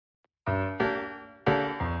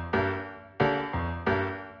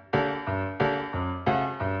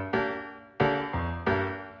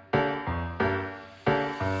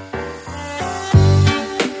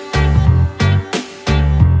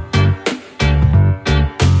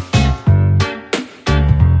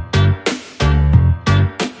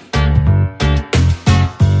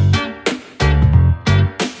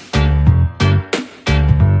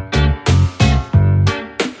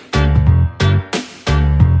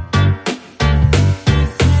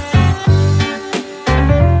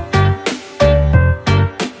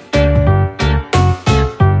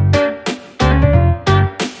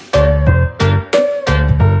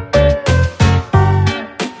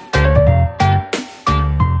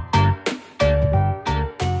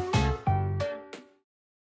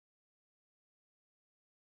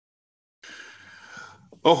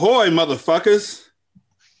Ahoy, motherfuckers.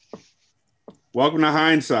 Welcome to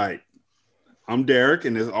Hindsight. I'm Derek,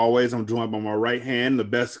 and as always, I'm joined by my right hand, the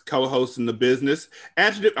best co-host in the business.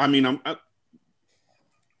 I'm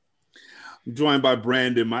joined by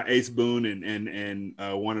Brandon, my ace boon, and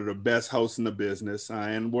one of the best hosts in the business.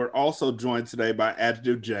 And we're also joined today by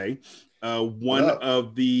Adjective J, one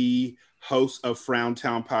of the hosts of Frown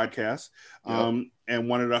Town podcast, and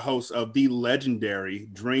one of the hosts of the legendary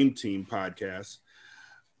Dream Team podcast.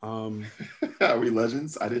 Are we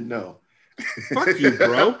legends? I didn't know. Fuck you,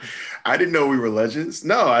 bro. I didn't know we were legends.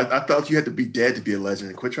 No, I thought you had to be dead to be a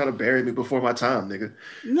legend. Quit trying to bury me before my time, nigga.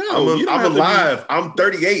 No, I'm alive. I'm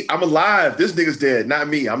 38. I'm alive. This nigga's dead, not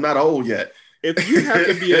me. I'm not old yet. If you have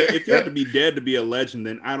to be dead to be a legend,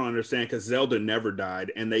 then I don't understand, because Zelda never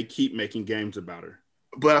died and they keep making games about her.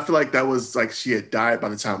 But I feel like that was like she had died by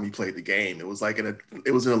the time we played the game. It was like in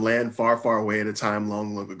a land far, far away at a time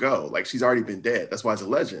long, long ago. Like she's already been dead. That's why it's a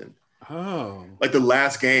legend. Oh. Like the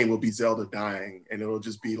last game will be Zelda dying, and it'll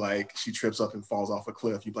just be like she trips up and falls off a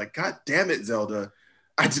cliff. You'd be like, God damn it, Zelda.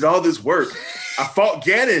 I did all this work. I fought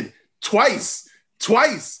Ganon twice,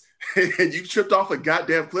 and you tripped off a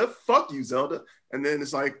goddamn cliff. Fuck you, Zelda. And then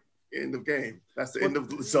it's like, end of game. That's the end of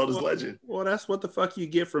Zelda's legend. Well, that's what the fuck you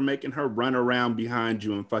get for making her run around behind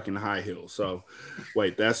you in fucking high heels. So,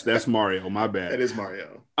 wait, that's Mario. My bad. That is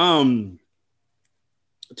Mario. Tell them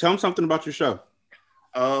something about your show.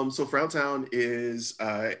 So Frowntown is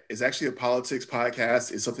actually a politics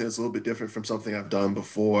podcast. It's something that's a little bit different from something I've done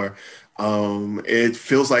before. It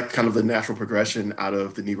feels like kind of the natural progression out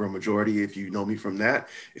of the Negro Majority, if you know me from that.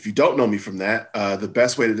 If you don't know me from that, the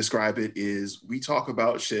best way to describe it is we talk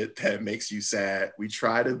about shit that makes you sad. We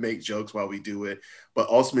try to make jokes while we do it, but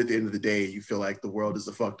ultimately at the end of the day, you feel like the world is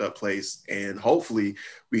a fucked up place, and hopefully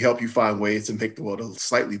we help you find ways to make the world a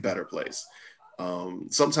slightly better place.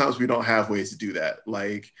 Sometimes we don't have ways to do that.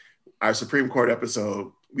 Like our Supreme Court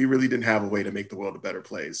episode, we really didn't have a way to make the world a better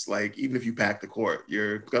place. Like even if you pack the court,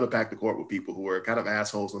 you're going to pack the court with people who are kind of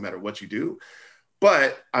assholes no matter what you do.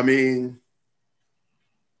 But I mean,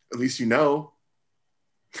 at least you know.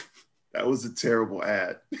 That was a terrible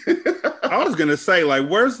ad. I was gonna say, like,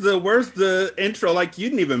 where's the intro? Like, you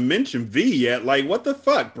didn't even mention V yet. Like, what the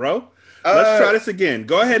fuck, bro? Let's try this again.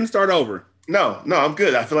 Go ahead and start over. No, I'm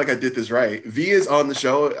good. I feel like I did this right. V is on the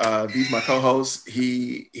show. V's my co-host.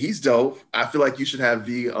 He's dope. I feel like you should have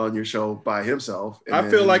V on your show by himself. I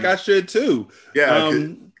feel like I should too. Yeah,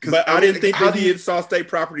 but I didn't think that he had saw state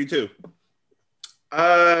property too.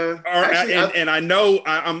 I know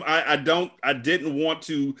I didn't want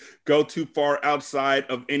to go too far outside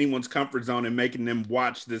of anyone's comfort zone and making them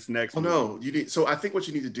watch this next movie. No, you need. So I think what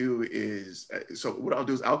you need to do is, so what I'll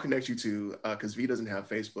do is I'll connect you to, because V doesn't have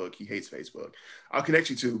Facebook, he hates Facebook. I'll connect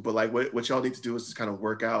you to, but like what y'all need to do is just kind of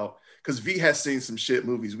work out, because V has seen some shit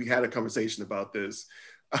movies. We had a conversation about this,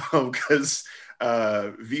 because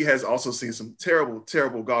V has also seen some terrible,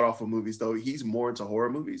 terrible god awful movies. Though he's more into horror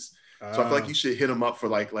movies. So I feel like you should hit him up for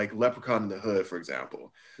like Leprechaun in the Hood, for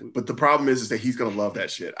example. But the problem is that he's gonna love that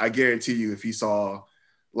shit. I guarantee you, if he saw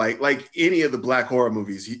like any of the black horror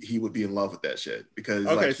movies, he would be in love with that shit. Because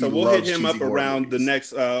so we'll hit him up around the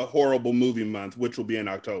next horrible movie month, which will be in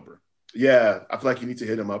October. Yeah, I feel like you need to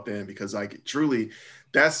hit him up then, because like truly,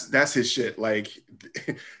 that's his shit. Like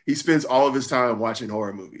he spends all of his time watching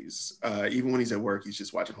horror movies. Even when he's at work, he's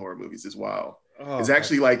just watching horror movies. It's wild. Oh, it's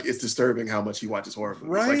actually like, it's disturbing how much he watches horror movies.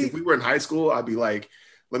 Right? Like if we were in high school, I'd be like,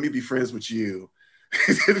 let me be friends with you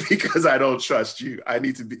because I don't trust you. I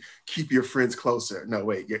need to keep your friends closer. No,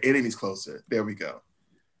 wait, your enemies closer. There we go.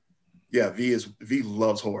 Yeah, V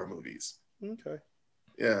loves horror movies. Okay.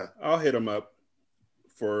 Yeah. I'll hit him up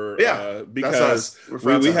for because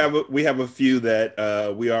we have a few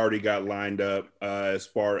that we already got lined up as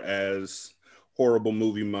far as horrible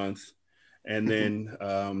movie month. And then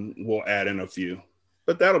we'll add in a few,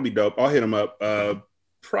 but that'll be dope. I'll hit him up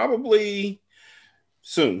probably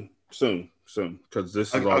soon, because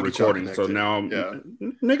this is all recording. So now,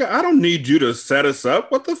 nigga, I don't need you to set us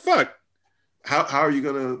up. What the fuck? How are you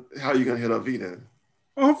gonna hit up V then?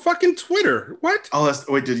 On fucking Twitter. What?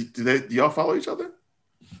 Oh, do y'all follow each other?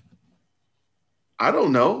 I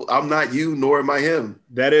don't know. I'm not you, nor am I him.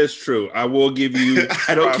 That is true. I will give you.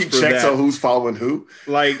 I don't keep checks on who's following who.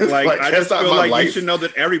 Like I just feel like life. You should know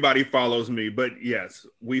that everybody follows me. But yes,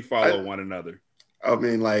 we follow one another. I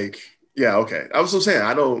mean, like, yeah, okay. I was just saying,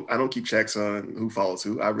 I don't keep checks on who follows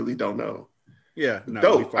who. I really don't know. Yeah,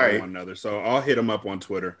 no, we follow one another. So I'll hit him up on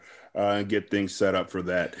Twitter and get things set up for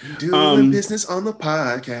that. Doing business on the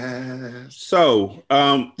podcast. So,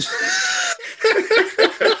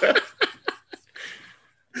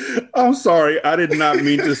 I'm sorry. I did not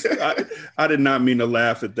mean to. I did not mean to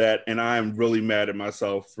laugh at that, and I am really mad at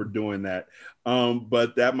myself for doing that.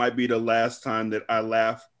 But that might be the last time that I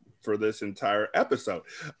laugh for this entire episode.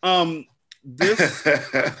 This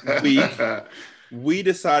week we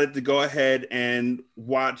decided to go ahead and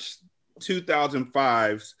watch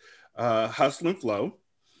 2005's Hustle and Flow.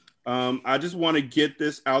 I just want to get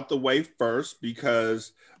this out the way first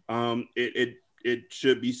because it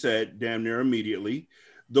should be said damn near immediately.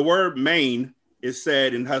 The word Maine is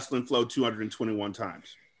said in Hustle and Flow 221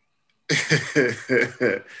 times.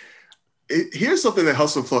 Here's something that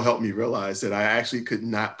Hustle and Flow helped me realize that I actually could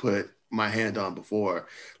not put my hand on before.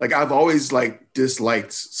 Like I've always like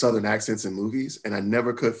disliked Southern accents in movies, and I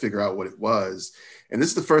never could figure out what it was. And this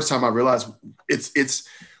is the first time I realized it's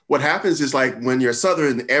what happens is like when you're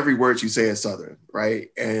Southern, every word you say is Southern,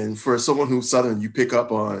 right? And for someone who's Southern, you pick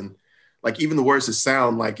up on like even the words that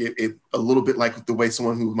sound like it a little bit like the way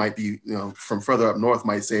someone who might be, you know, from further up north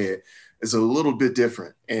might say it is a little bit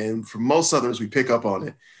different. And for most Southerners, we pick up on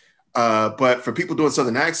it. But for people doing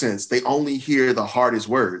Southern accents, they only hear the hardest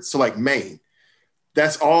words. So like Maine,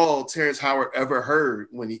 that's all Terrence Howard ever heard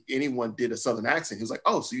when anyone did a Southern accent. He was like,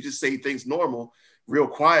 oh, so you just say things normal, real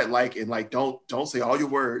quiet, like, and like, don't say all your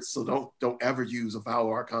words. So don't ever use a vowel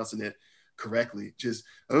or a consonant correctly. Just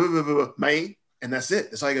Maine. And that's it.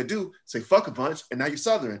 That's all you gotta do. Say fuck a bunch, and now you're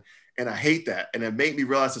Southern. And I hate that. And it made me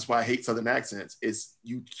realize that's why I hate Southern accents. Is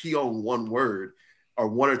you key on one word or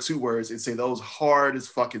one or two words and say those hard as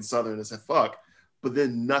fucking Southern and say fuck, but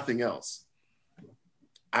then nothing else.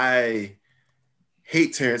 I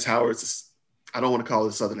hate Terrence Howard's, I don't want to call it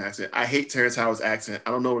a Southern accent. I hate Terrence Howard's accent. I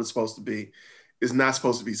don't know what it's supposed to be. It's not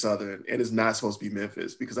supposed to be Southern, and it's not supposed to be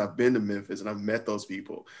Memphis, because I've been to Memphis and I've met those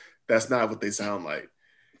people. That's not what they sound like.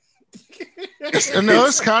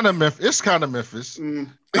 It's kind of Memphis. It's kind of Memphis.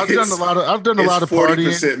 I've done a lot of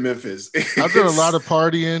 40% Memphis. I've done a lot of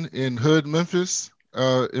partying in hood Memphis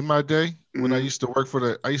in my day when I used to work for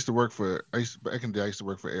back in the day I used to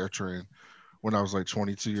work for AirTran when I was like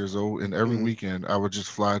 22 years old, and every weekend I would just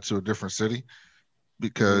fly to a different city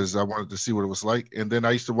because I wanted to see what it was like. And then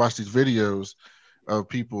I used to watch these videos of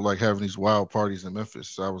people like having these wild parties in Memphis.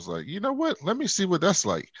 So I was like, you know what? Let me see what that's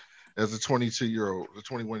like as a 22-year-old, a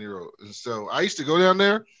 21-year-old. And so I used to go down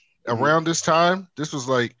there around this time. This was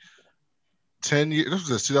like 10 years. This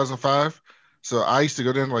was 2005. So I used to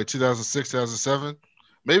go down like 2006, 2007.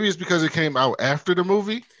 Maybe it's because it came out after the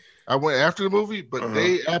movie. I went after the movie, but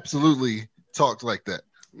they absolutely talked like that.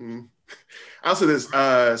 I'll say this.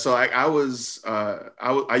 So I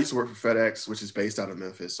used to work for FedEx, which is based out of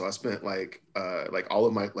Memphis. So I spent like all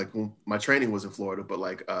of my training was in Florida, but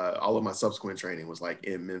like all of my subsequent training was like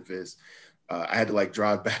in Memphis. I had to like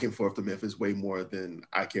drive back and forth to Memphis way more than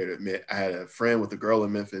I care to admit. I had a friend with a girl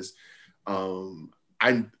in Memphis.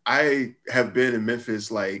 I have been in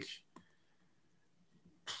Memphis like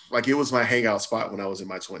it was my hangout spot when I was in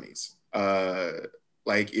my 20s.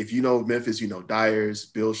 Like if you know Memphis, you know Dyers,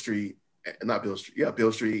 Bill Street,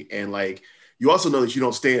 and like you also know that you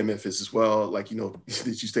don't stay in Memphis as well, like you know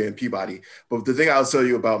that you stay in Peabody. But the thing I'll tell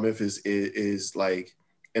you about Memphis is like,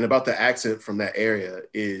 and about the accent from that area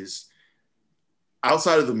is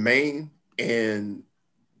outside of the Maine and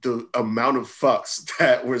the amount of fucks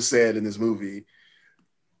that were said in this movie,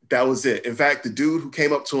 that was it. In fact, the dude who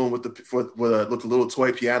came up to him with the little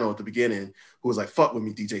toy piano at the beginning, who was like, "Fuck with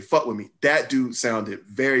me, DJ, fuck with me." That dude sounded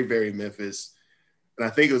very, very Memphis. And I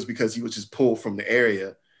think it was because he was just pulled from the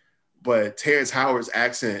area. But Terrence Howard's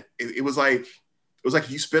accent, it was like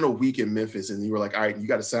if you spent a week in Memphis and you were like, all right, you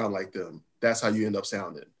got to sound like them. That's how you end up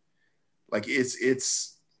sounding. Like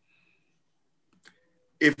it's.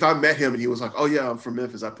 If I met him and he was like, oh yeah, I'm from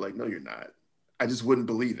Memphis, I'd be like, no, you're not. I just wouldn't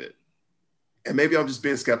believe it. And maybe I'm just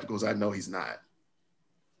being skeptical because I know he's not.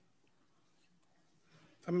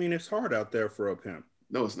 I mean, it's hard out there for a pimp.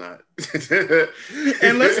 No, it's not.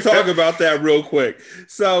 And let's talk about that real quick.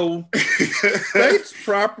 So,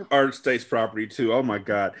 state's property too. Oh my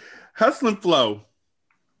God, Hustle and Flow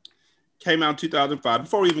came out in 2005.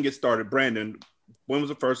 Before we even get started, Brandon, when was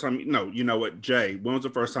the first time? No, you know what, Jay? When was the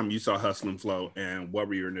first time you saw Hustle and Flow, and what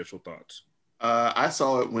were your initial thoughts? I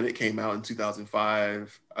saw it when it came out in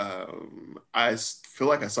 2005. I feel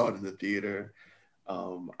like I saw it in the theater.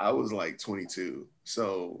 I was like 22,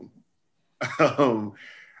 so.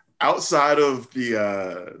 Outside of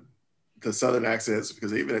the Southern accents,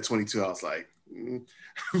 because even at 22, I was like,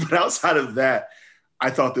 but outside of that, I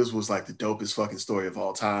thought this was like the dopest fucking story of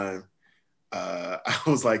all time. I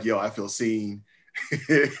was like, yo, I feel seen.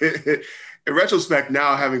 In retrospect,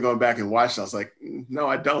 now having gone back and watched it, I was like, no,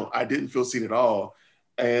 I don't. I didn't feel seen at all.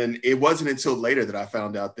 And it wasn't until later that I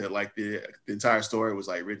found out that like the entire story was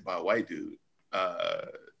like written by a white dude.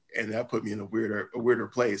 And that put me in a weirder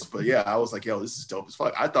place. But yeah, I was like, yo, this is dope as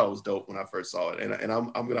fuck. I thought it was dope when I first saw it. And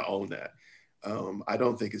I'm gonna own that. I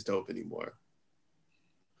don't think it's dope anymore.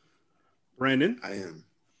 Brandon? I am.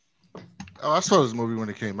 Oh, I saw this movie when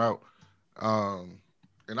it came out.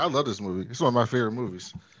 And I love this movie. It's one of my favorite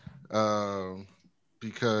movies.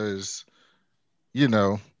 Because, you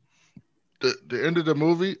know, the end of the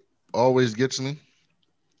movie always gets me.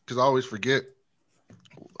 Because I always forget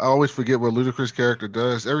what Ludacris' character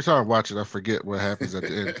does. Every time I watch it, I forget what happens at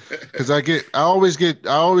the end. Because I always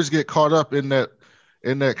get caught up in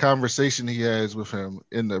that conversation he has with him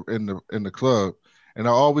in the club, and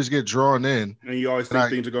I always get drawn in. And you always think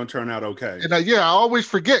things are going to turn out okay. And I always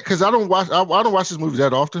forget because I don't watch this movie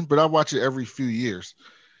that often, but I watch it every few years,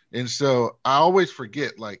 and so I always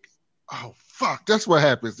forget. Like, oh fuck, that's what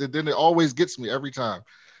happens, and then it always gets me every time.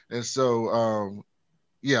 And so,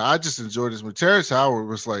 yeah, I just enjoyed this movie. Terrence Howard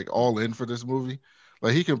was like all in for this movie.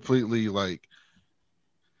 Like he completely like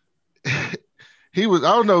he was.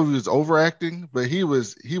 I don't know if he was overacting, but he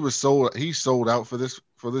sold out for this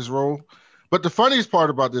role. But the funniest part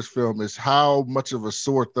about this film is how much of a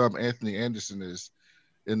sore thumb Anthony Anderson is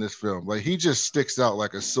in this film. Like he just sticks out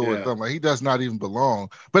like a sore thumb. Like he does not even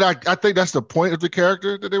belong. But I think that's the point of the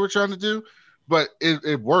character that they were trying to do. But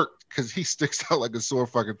it worked because he sticks out like a sore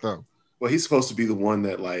fucking thumb. Well, he's supposed to be the one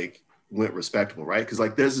that like went respectable, right? Because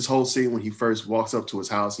like there's this whole scene when he first walks up to his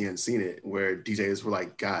house, he hadn't seen it, where DJs were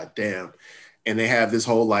like, God damn. And they have this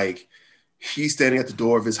whole like, he's standing at the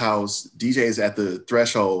door of his house, DJ's at the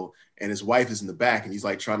threshold, and his wife is in the back, and he's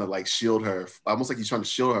like trying to like shield her, almost like he's trying to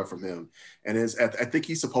shield her from him. And I think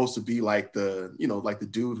he's supposed to be like the, you know, like the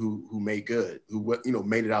dude who made good, who, you know,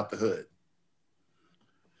 made it out the hood.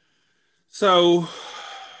 So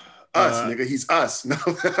nigga, he's us. No,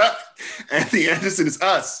 Anthony Anderson is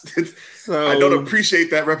us. So I don't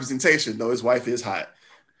appreciate that representation, though. His wife is hot.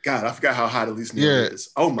 God, I forgot how hot Elise Neal is.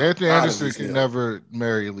 Oh my Anthony God, Anderson can never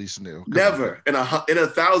marry Elise Neal. Never in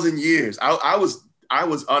 1,000 years. I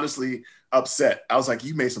was honestly upset. I was like,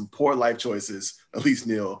 you made some poor life choices, Elise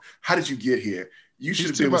Neal. How did you get here? You should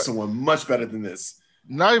have been with someone much better than this.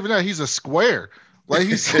 Not even that. He's a square. Like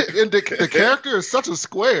he's the character is such a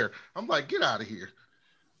square. I'm like, get out of here.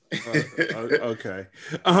 Okay.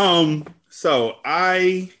 So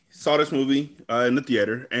I saw this movie in the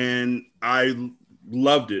theater, and I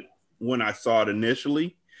loved it when I saw it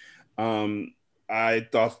initially. I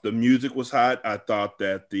thought the music was hot. I thought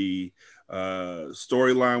that the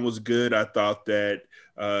storyline was good. I thought that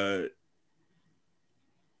let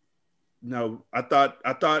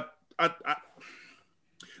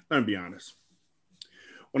me be honest.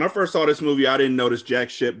 When I first saw this movie, I didn't notice jack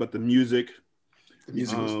shit, but the music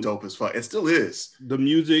was dope as fuck. It still is. The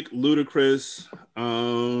music, Ludacris.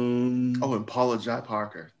 And Paula Jai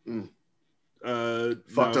Parker.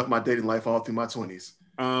 Fucked up my dating life all through my 20s.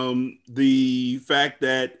 The fact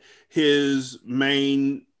that his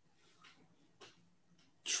main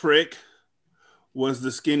trick was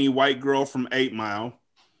the skinny white girl from 8 Mile.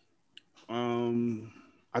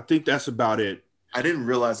 I think that's about it. I didn't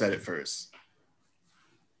realize that at first.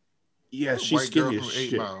 Yeah, she's skinny as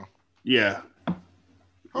shit. Mile. Yeah.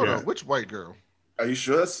 Hold on, which white girl? Are you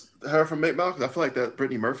sure that's her from 8 Mile? Because I feel like that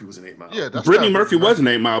Brittany Murphy was in 8 Mile. Yeah, that's Brittany Murphy was in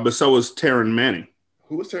 8 Mile, but so was Taryn Manning.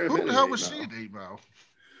 Who was Taryn Manning? Who the hell was she in 8 Mile?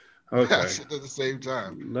 Okay. At the same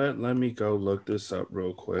time. Let me go look this up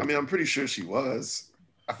real quick. I mean, I'm pretty sure she was.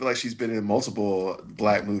 I feel like she's been in multiple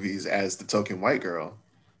black movies as the token white girl.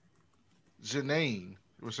 Janine.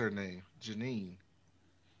 What's her name? Janine.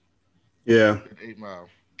 Yeah. In 8 Mile.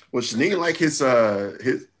 Was Janine like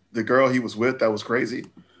the girl he was with that was crazy?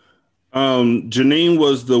 Janine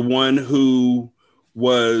was the one who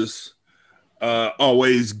was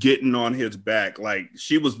always getting on his back. Like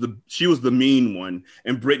she was the mean one,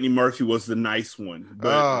 and Brittany Murphy was the nice one.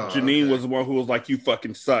 But Janine was the one who was like, "You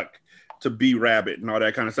fucking suck," to be Rabbit and all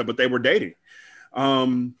that kind of stuff. But they were dating.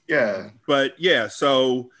 Yeah. But yeah,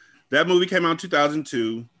 so that movie came out in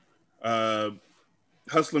 2002.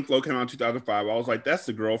 Hustle and Flow came out in 2005. I was like, that's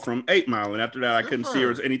the girl from 8 Mile. And after that, I couldn't see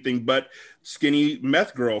her as anything but skinny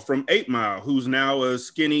meth girl from 8 Mile, who's now a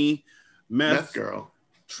skinny meth girl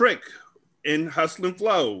trick in Hustle and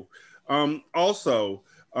Flow. Also,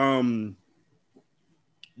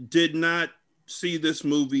 did not see this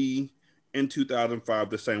movie in 2005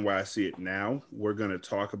 the same way I see it now. We're going to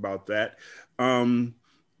talk about that.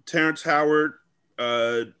 Terrence Howard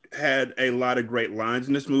had a lot of great lines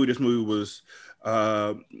in this movie. This movie was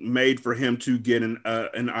made for him to get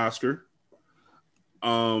an Oscar.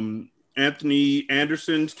 Anthony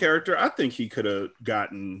Anderson's character, I think he could have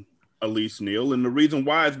gotten Elise Neal. And the reason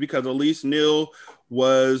why is because Elise Neal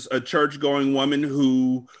was a church-going woman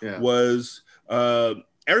who was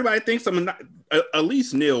everybody thinks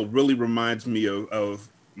Elise Neal really reminds me of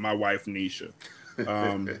my wife Nisha.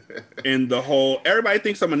 And the whole everybody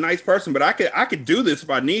thinks I'm a nice person, but I could do this if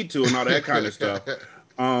I need to and all that kind of stuff.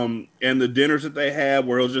 And the dinners that they had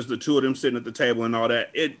where it was just the two of them sitting at the table and all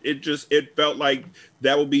that, it felt like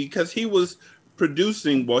that would be because he was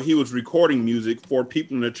he was recording music for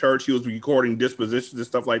people in the church. He was recording dispositions and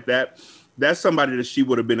stuff like that. That's somebody that she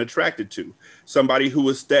would have been attracted to. Somebody who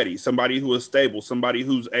is steady, somebody who is stable, somebody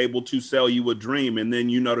who's able to sell you a dream, and then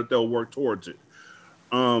you know that they'll work towards it.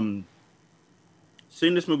 Seeing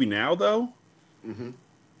this movie now, though,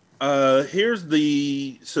 here's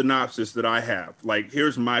the synopsis that I have. Like,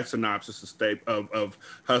 here's my synopsis of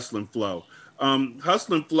Hustle and Flow.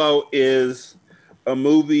 Hustle and Flow is a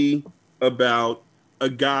movie about a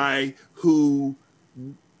guy who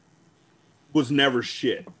was never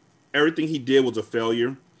shit. Everything he did was a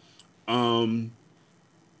failure. And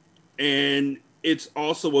it's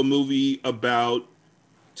also a movie about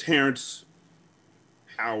Terrence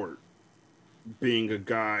Howard being a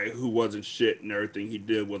guy who wasn't shit and everything he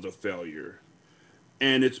did was a failure.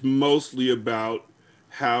 And it's mostly about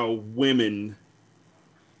how women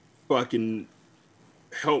fucking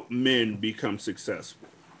help men become successful.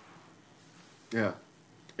 Yeah.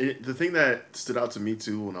 The thing that stood out to me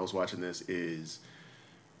too when I was watching this is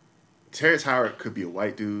Terrence Howard could be a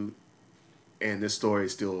white dude and this story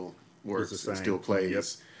still works and still plays. Yep.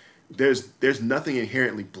 There's nothing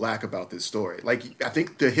inherently black about this story. Like, I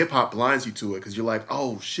think the hip hop blinds you to it because you're like,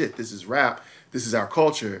 oh shit, this is rap, this is our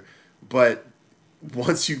culture. But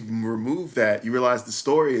once you remove that, you realize the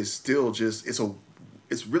story is still just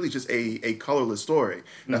it's really just a colorless story.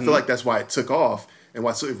 And I feel like that's why it took off and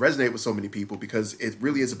why it resonated with so many people, because it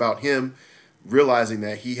really is about him realizing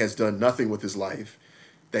that he has done nothing with his life,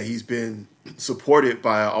 that he's been supported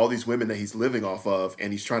by all these women that he's living off of,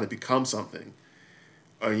 and he's trying to become something.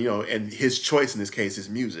 And his choice in this case is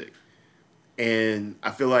music. And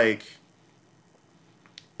I feel like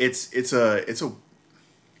it's an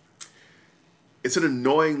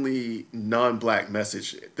annoyingly non-black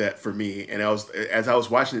message that for me, and as I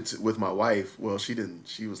was watching it with my wife, well, she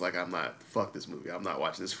was like, fuck this movie, I'm not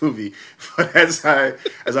watching this movie. But as I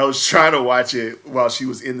was trying to watch it while she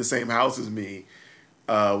was in the same house as me,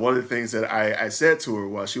 one of the things that I said to her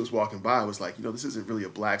while she was walking by was like, this isn't really a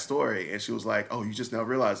black story. And she was like, oh, you just now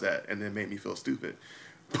realize that. And then made me feel stupid.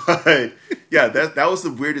 But yeah, that was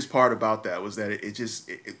the weirdest part about that, was that it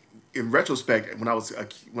in retrospect, when I was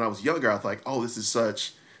younger, I was like, oh, this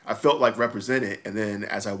is I felt like represented. And then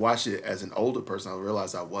as I watched it as an older person, I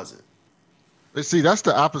realized I wasn't. But see, that's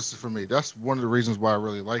the opposite for me. That's one of the reasons why I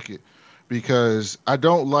really like it, because I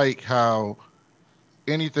don't like how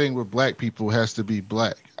anything with black people has to be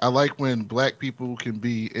black. I like when black people can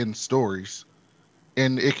be in stories,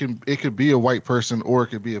 and it could be a white person or it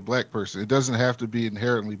could be a black person. It doesn't have to be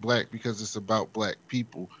inherently black because it's about black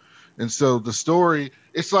people. And so the story,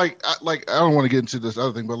 it's like I don't want to get into this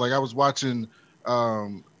other thing, but like I was watching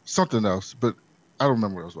something else, but I don't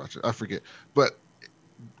remember what I was watching. I forget. But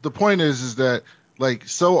the point is that like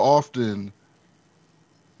so often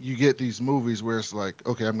you get these movies where it's like,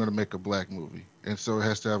 okay, I'm going to make a black movie. And so it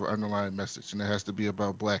has to have an underlying message, and it has to be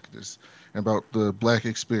about blackness and about the black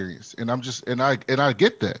experience. And I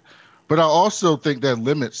get that. But I also think that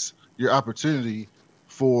limits your opportunity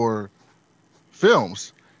for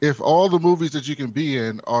films. If all the movies that you can be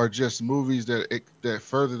in are just movies that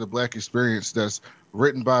further the black experience, that's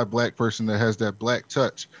written by a black person that has that black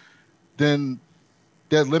touch, then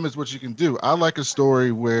that limits what you can do. I like a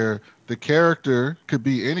story where the character could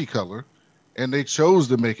be any color and they chose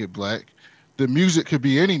to make it black. The music could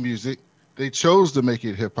be any music. They chose to make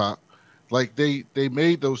it hip hop. Like they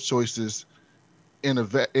made those choices as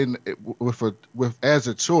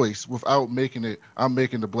a choice without making it, I'm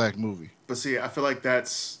making the black movie. But see, I feel like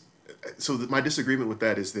my disagreement with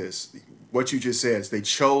that is this. What you just said is they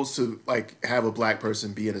chose to like have a black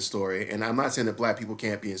person be in a story. And I'm not saying that black people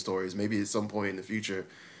can't be in stories. Maybe at some point in the future,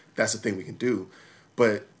 that's the thing we can do.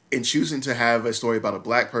 But in choosing to have a story about a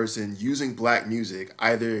black person using black music,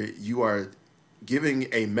 either you are giving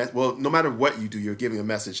no matter what you do, you're giving a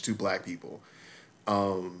message to black people.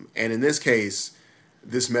 And in this case,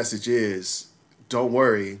 this message is, don't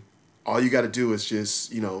worry. All you got to do is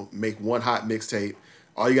just, make one hot mixtape.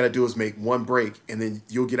 All you got to do is make one break, and then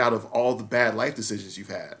you'll get out of all the bad life decisions you've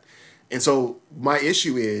had. And so my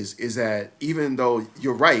issue is that even though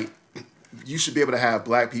you're right, you should be able to have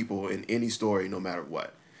black people in any story no matter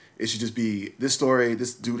what. It should just be this story.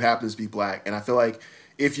 This dude happens to be black, and I feel like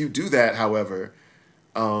if you do that, however,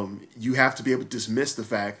 you have to be able to dismiss the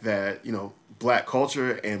fact that black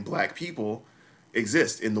culture and black people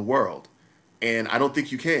exist in the world. And I don't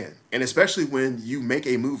think you can. And especially when you make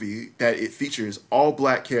a movie that it features all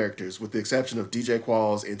black characters, with the exception of DJ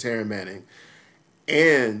Qualls and Taryn Manning,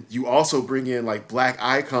 and you also bring in like black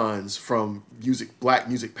icons from black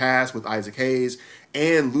music past with Isaac Hayes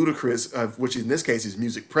and Ludacris, which in this case is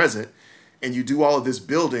music present, and you do all of this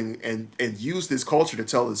building and use this culture to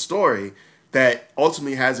tell the story that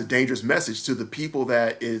ultimately has a dangerous message to the people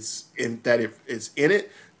that it's in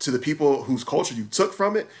it, to the people whose culture you took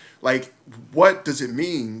from it. Like, what does it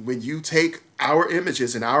mean when you take our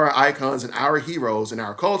images and our icons and our heroes and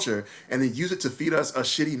our culture and then use it to feed us a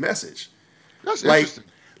shitty message? That's like,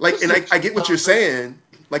 interesting. I get what you're saying.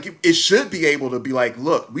 Like, it should be able to be like,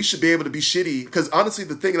 look, we should be able to be shitty. Because honestly,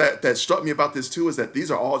 the thing that struck me about this too is that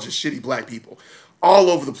these are all just shitty black people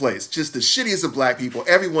all over the place. Just the shittiest of black people.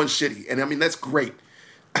 Everyone's shitty. And I mean, that's great.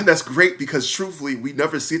 And that's great because truthfully, we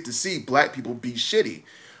never get to see black people be shitty.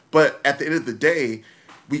 But at the end of the day,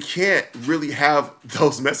 we can't really have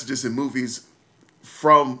those messages in movies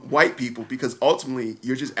from white people because ultimately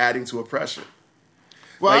you're just adding to oppression.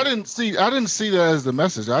 Well, I didn't see that as the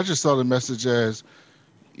message. I just saw the message as,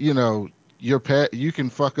 you can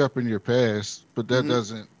fuck up in your past, but that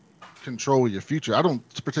doesn't control your future. I don't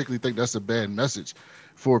particularly think that's a bad message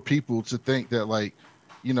for people to think that, like,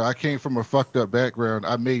 I came from a fucked up background.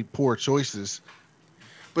 I made poor choices,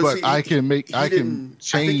 but see, I can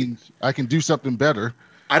change. I can do something better.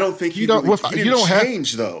 I don't think he didn't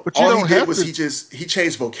change though. But all he did was he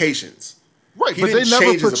changed vocations. Right, but they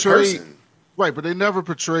never portrayed. Right, but they never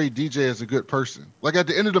portrayed DJ as a good person. Like at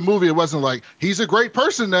the end of the movie, it wasn't like he's a great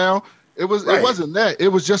person now. It wasn't that. It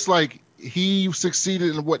was just like he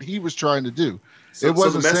succeeded in what he was trying to do. So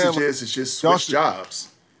the message is it's just switch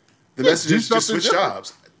jobs. The message is just switch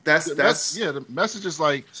jobs. That's the message is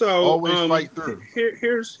like always fight through.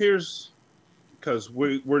 Here's because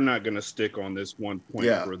we're not gonna stick on this one point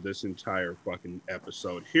for this entire fucking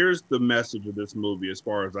episode. Here's the message of this movie, as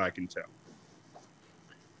far as I can tell.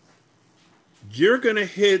 You're gonna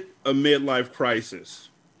hit a midlife crisis.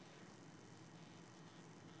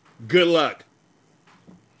 Good luck.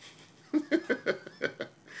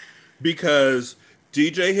 Because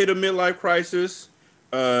DJ hit a midlife crisis.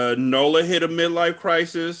 Nola hit a midlife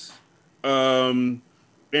crisis. Anthony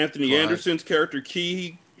Anderson's character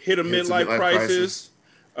Key hit a midlife crisis.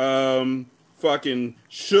 Fucking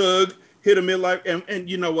Suge hit a midlife, and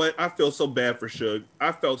you know what? I feel so bad for Suge.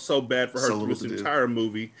 I felt so bad for her through this entire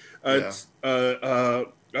movie.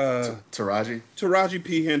 Taraji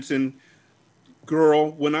P. Henson,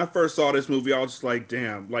 girl. When I first saw this movie, I was just like,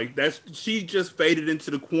 damn, like she just faded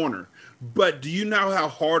into the corner. But do you know how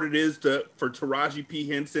hard it is for Taraji P.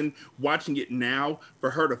 Henson, watching it now,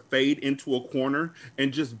 for her to fade into a corner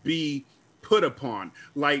and just be put upon?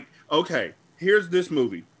 Like, okay, here's this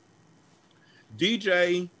movie.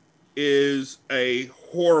 DJ is doing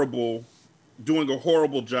a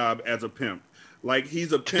horrible job as a pimp. Like,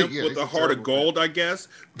 he's a pimp with a heart of gold, I guess,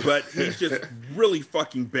 but he's just really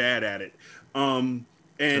fucking bad at it. And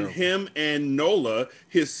him and Nola,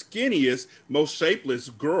 his skinniest, most shapeless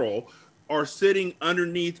girl, are sitting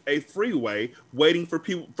underneath a freeway waiting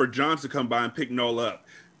for Johns to come by and pick Nola up.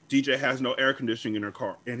 DJ has no air conditioning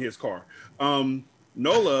in his car.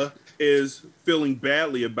 Nola is feeling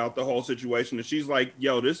badly about the whole situation, and she's like,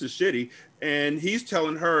 yo, this is shitty. And he's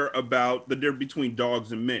telling her about the difference between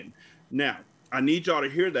dogs and men. Now, I need y'all to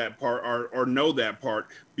hear that part or know that part,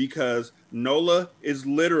 because Nola is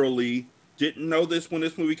literally, didn't know this when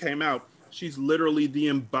this movie came out, she's literally the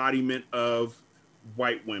embodiment of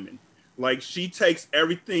white women. Like, she takes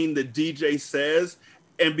everything that DJ says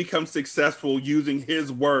and becomes successful using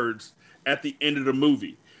his words at the end of the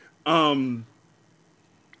movie.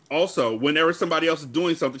 Also, whenever somebody else is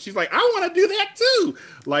doing something, she's like, I want to do that too.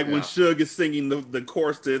 Like when Suge is singing the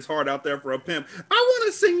chorus to It's Hard Out There for a Pimp. I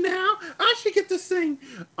want to sing now. I should get to sing.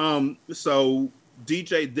 So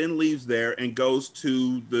DJ then leaves there and goes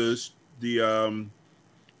to the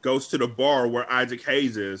bar where Isaac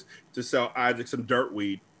Hayes is to sell Isaac some dirt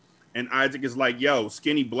weed. And Isaac is like, yo,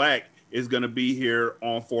 Skinny Black is going to be here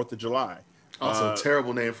on 4th of July. Also,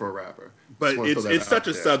 terrible name for a rapper. But it's such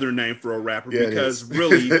a Southern name for a rapper, because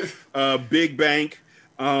really, Big Bank,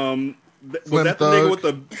 was that the nigga with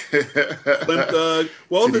the Slim Thug?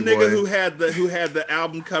 Well, the nigga who had the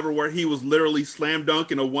album cover where he was literally slam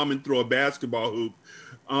dunking a woman through a basketball hoop,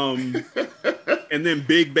 and then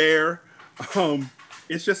Big Bear.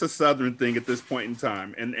 It's just a Southern thing at this point in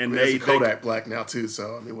time, and they Kodak Black now too.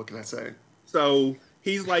 So I mean, what can I say? So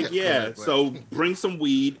He's like, yeah, so bring some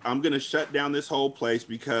weed. I'm going to shut down this whole place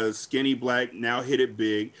because Skinny Black now hit it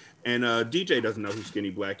big. And DJ doesn't know who Skinny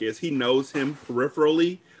Black is. He knows him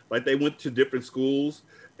peripherally. Like they went to different schools.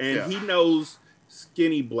 And he knows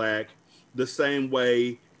Skinny Black the same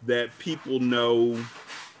way that people know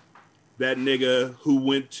that nigga who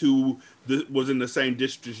was in the same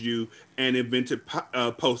district as you and invented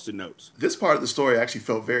Post-it notes. This part of the story actually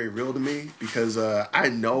felt very real to me because I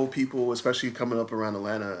know people, especially coming up around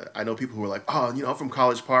Atlanta, I know people who are like, oh, I'm from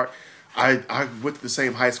College Park. I went to the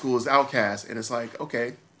same high school as Outkast. And it's like,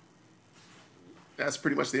 okay, that's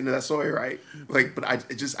pretty much the end of that story, right? Like, but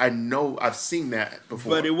I know I've seen that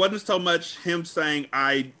before. But it wasn't so much him saying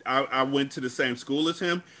I went to the same school as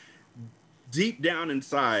him. Deep down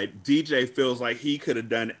inside, DJ feels like he could have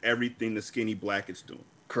done everything the Skinny Black is doing.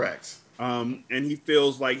 Correct. And he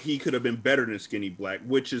feels like he could have been better than Skinny Black,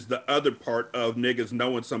 which is the other part of niggas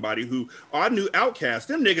knowing somebody who, I knew Outkast.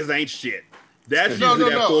 Them niggas ain't shit. That's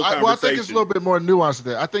usually that full conversation. I think it's a little bit more nuanced to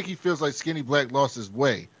that. I think he feels like Skinny Black lost his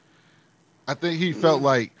way. I think he felt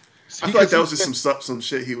like... I feel like that was just some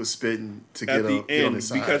shit he was spitting to get on his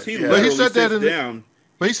side. Because he literally sits down.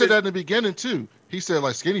 But he said that in the beginning, too. He said,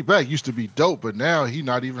 like, Skinny Black used to be dope, but now he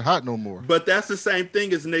not even hot no more. But that's the same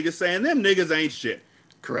thing as niggas saying, them niggas ain't shit.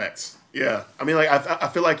 Correct. Yeah. I mean, like, I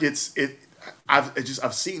feel like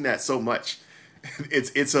I've seen that so much.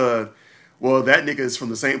 Well, that nigga is from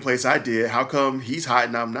the same place I did. How come he's hot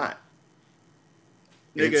and I'm not?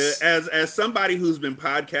 Nigga, as somebody who's been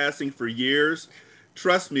podcasting for years,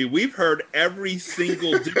 trust me, we've heard every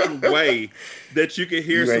single different way that you can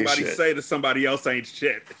hear somebody say to somebody else ain't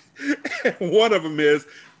shit. One of them is,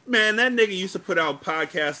 man, that nigga used to put out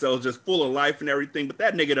podcasts that was just full of life and everything, but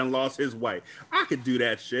that nigga done lost his way. I could do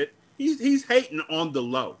that shit. He's hating on the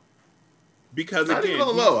low. Because not even on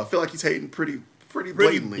the low. I feel like he's hating pretty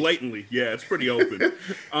blatantly. Yeah, it's pretty open.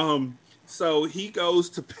 So he goes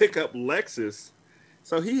to pick up Lexus.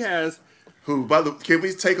 So he has... Who, can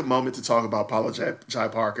we take a moment to talk about Paula Jai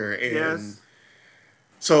Parker? And yes.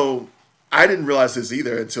 So I didn't realize this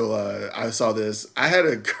either until I saw this. I had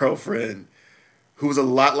a girlfriend who was a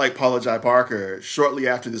lot like Paula Jai Parker shortly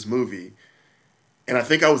after this movie. And I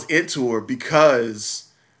think I was into her because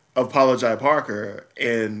of Paula Jai Parker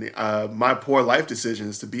and my poor life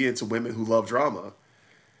decisions to be into women who love drama.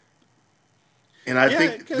 And I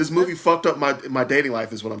think this movie fucked up my dating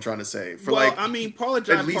life is what I'm trying to say. Paula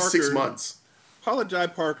Jai at least Parker, 6 months. Paula Jai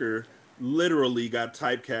Parker literally got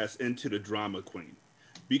typecast into the drama queen.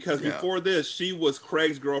 Because before this, she was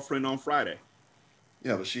Craig's girlfriend on Friday.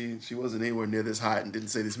 Yeah, but she wasn't anywhere near this hot and didn't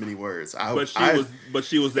say this many words.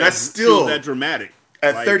 She was that dramatic.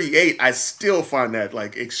 At 38, I still find that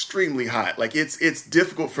like extremely hot. Like it's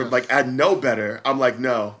difficult for like I know better. I'm like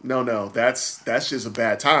no, that's just a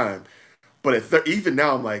bad time. But even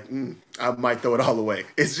now, I'm like I might throw it all away.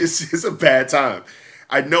 It's a bad time.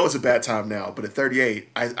 I know it's a bad time now, but at 38,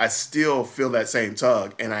 I still feel that same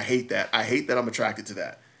tug, and I hate that. I hate that I'm attracted to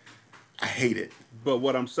that. I hate it. But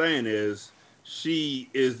what I'm saying is, she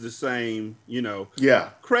is the same, Yeah.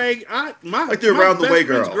 Craig, my best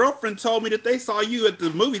friend's girlfriend told me that they saw you at the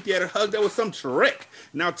movie theater hug. That was some trick.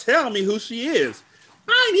 Now tell me who she is.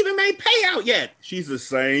 I ain't even made payout yet. She's the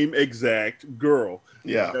same exact girl.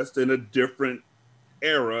 Yeah. Just in a different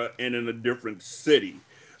era and in a different city.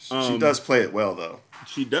 She does play it well, though.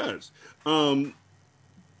 She does. When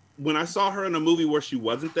I saw her in a movie where she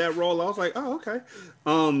wasn't that role, I was like, oh, okay.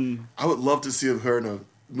 I would love to see her in a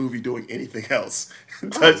movie doing anything else.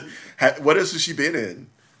 What else has she been in?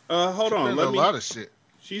 Hold on. A lot of shit.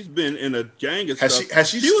 She's been in a gang of stuff. Has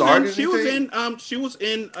she started anything? She was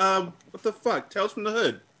in what the fuck? Tales from the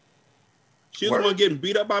Hood. She was the one getting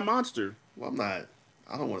beat up by Monster. Well, I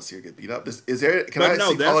don't want to see her get beat up. Can I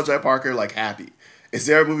see Paula Jai Parker like happy? Is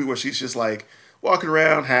there a movie where she's just like walking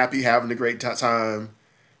around happy, having a great time?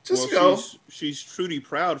 She's Trudy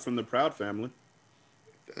Proud from the Proud Family.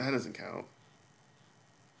 That doesn't count.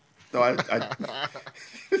 No, I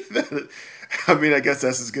mean, I guess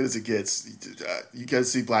that's as good as it gets. You can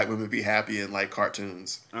see black women be happy in like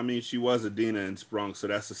cartoons. I mean, she was Adina in Sprung, so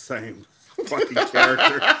that's the same fucking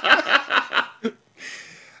character.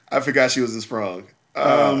 I forgot she was in Sprung.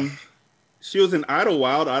 She was in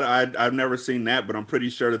Idlewild. I've never seen that, but I'm pretty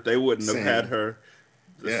sure that they wouldn't have had her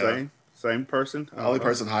same person. The only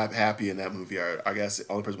person happy in that movie, I guess, the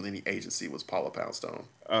only person with any agency was Paula Poundstone.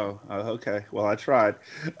 Oh, okay. Well, I tried.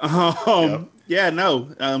 Yeah,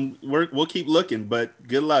 no. We'll keep looking, but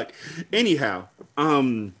good luck. Anyhow,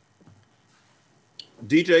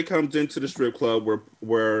 DJ comes into the strip club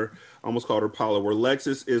where I almost called her Paula, where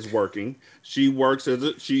Lexus is working. She works in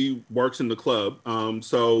the club.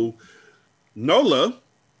 So Nola,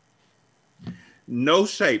 no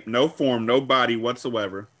shape, no form, no body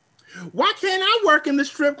whatsoever. Why can't I work in the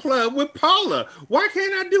strip club with Paula? Why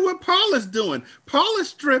can't I do what Paula's doing? Paula's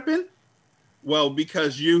stripping. Well,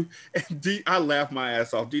 because you, I laughed my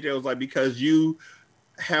ass off. DJ was like, because you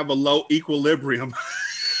have a low equilibrium.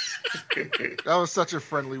 That was such a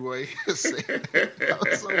friendly way to say it. That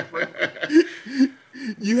was so friendly.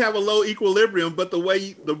 You have a low equilibrium, but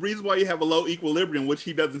the reason why you have a low equilibrium, which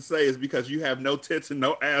he doesn't say, is because you have no tits and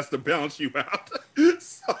no ass to balance you out.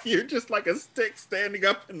 So you're just like a stick standing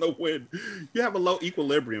up in the wind. You have a low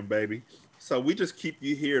equilibrium, baby. So we just keep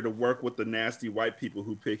you here to work with the nasty white people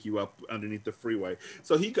who pick you up underneath the freeway.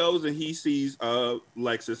 So he goes and he sees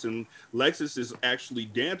Lexus, and Lexus is actually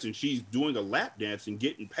dancing. She's doing a lap dance and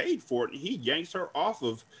getting paid for it. And he yanks her off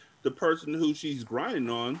of the person who she's grinding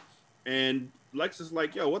on. And Lexus is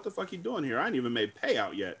like, yo, what the fuck you doing here? I ain't even made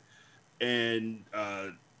payout yet. And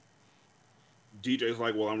DJ's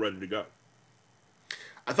like, well, I'm ready to go.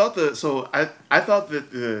 I thought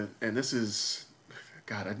that and this is,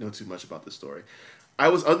 God, I know too much about this story. I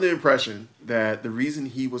was under the impression that the reason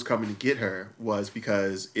he was coming to get her was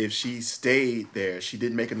because if she stayed there, she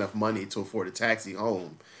didn't make enough money to afford a taxi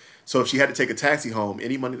home. So if she had to take a taxi home,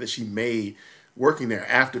 any money that she made working there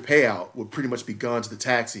after payout would pretty much be gone to the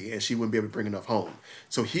taxi, and she wouldn't be able to bring enough home.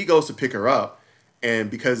 So he goes to pick her up, and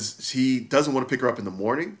because he doesn't want to pick her up in the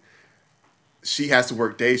morning, she has to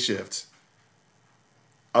work day shift.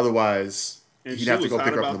 Otherwise, and he'd have to go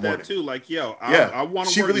pick her up in the morning. Too. Like, yo, I want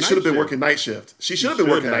to. She really should have been working night shift. She should have been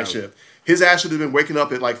working night shift. His ass should have been waking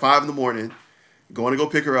up at like 5 a.m, going to go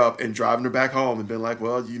pick her up and driving her back home, and been like,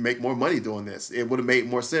 well, you make more money doing this. It would have made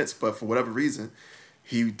more sense, but for whatever reason,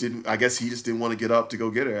 he didn't. I guess he just didn't want to get up to go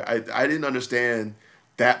get her. I didn't understand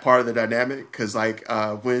that part of the dynamic, because like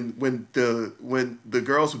when the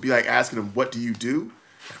girls would be like asking him, what do you do?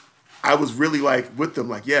 I was really like with them,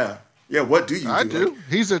 like, yeah, what do you do? I do. Like,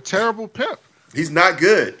 he's a terrible pimp. He's not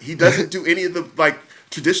good. He doesn't do any of the like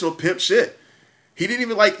traditional pimp shit. He didn't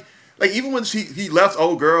even like even when he left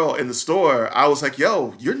old girl in the store, I was like,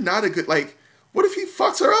 yo, you're not a good, like, what if he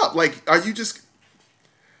fucks her up? Like, are you just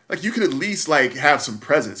like, you could at least like have some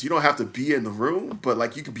presence. You don't have to be in the room, but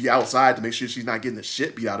like you could be outside to make sure she's not getting the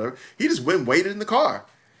shit beat out of her. He just went and waited in the car.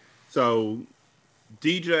 So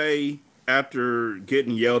DJ, after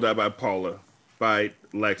getting yelled at by Paula, by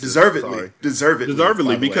Lexus,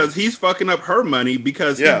 deservedly, because he's fucking up her money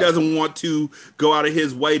because he doesn't want to go out of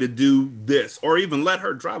his way to do this or even let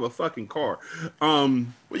her drive a fucking car. Well,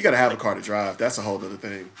 you got to have a car to drive. That's a whole other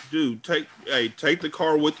thing. Dude, take the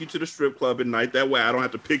car with you to the strip club at night. That way I don't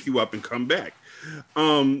have to pick you up and come back.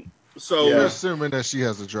 So you're assuming that she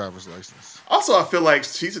has a driver's license. Also, I feel like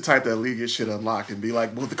she's the type that leave your shit unlocked and be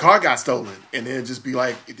like, well, the car got stolen. And then just be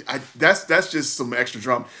like, that's just some extra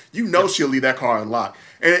drama. You know she'll leave that car unlocked.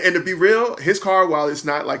 And to be real, his car, while it's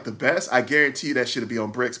not like the best, I guarantee you that shit'll be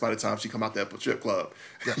on bricks by the time she come out that strip club.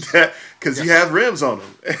 Because you have rims on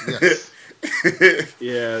them. Yes.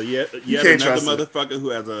 You can't trust another motherfucker who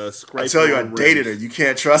has a scrape. I tell you, I dated her. You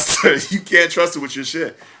can't trust her. You can't trust her with your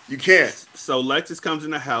shit. You can't. So Lexus comes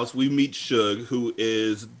in the house. We meet Suge, who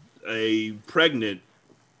is a pregnant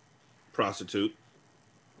prostitute,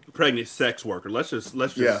 pregnant sex worker. Let's just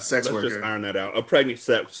iron that out. A pregnant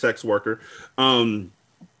sex worker.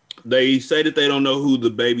 They say that they don't know who the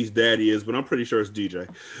baby's daddy is, but I'm pretty sure it's DJ.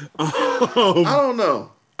 I don't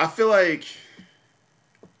know. I feel like.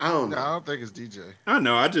 I don't know. No, I don't think it's DJ. I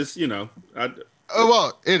know. I just,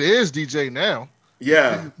 well, it is DJ now.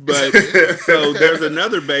 Yeah. But so there's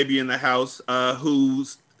another baby in the house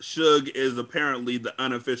whose Suge is apparently the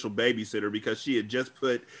unofficial babysitter because she had just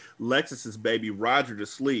put Lexus's baby Roger to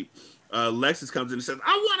sleep. Lexus comes in and says,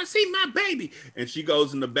 I want to see my baby. And she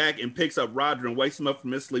goes in the back and picks up Roger and wakes him up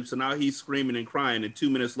from his sleep. So now he's screaming and crying. And 2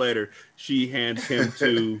 minutes later, she hands him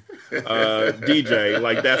to DJ.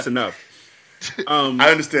 Like, that's enough.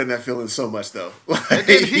 I understand that feeling so much, though. And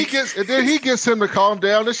then he gets him to calm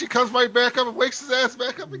down. Then she comes right back up and wakes his ass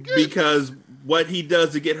back up again. Because what he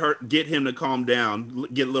does to get him to calm down,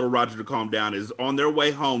 get little Roger to calm down, is on their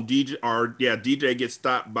way home. DJ gets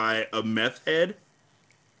stopped by a meth head,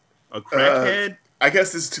 a crackhead. I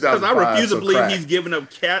guess this is 2005. Because I refuse to believe he's giving up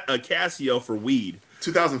a Casio for weed.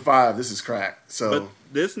 2005. This is crack. So, but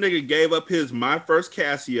this nigga gave up my first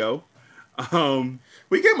Casio.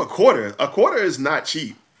 We gave him a quarter. A quarter is not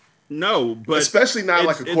cheap. No, but especially not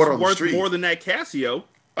like a quarter on the street. It's worth more than that Casio.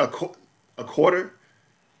 A quarter?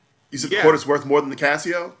 You said the quarter's worth more than the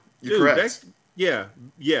Casio? You're correct. Yeah,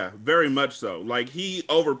 very much so. Like, he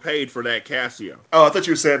overpaid for that Casio. Oh, I thought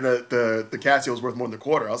you were saying that the Casio was worth more than the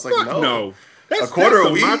quarter. I was like, no. That's a quarter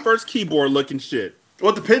of weed. My first keyboard looking shit.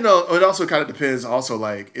 Well, depending on it also kind of depends. Also,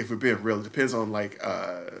 like if we're being real, it depends on like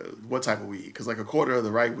what type of weed. Because like a quarter of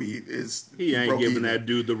the right weed is He ain't broke giving even. that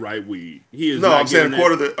dude the right weed. He is No, not I'm saying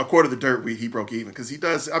giving that. a quarter of the dirt weed he broke even because he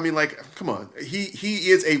does. I mean, like, come on, he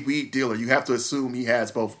is a weed dealer. You have to assume he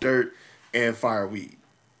has both dirt and fire weed.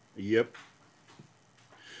 Yep.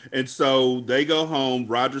 And so they go home.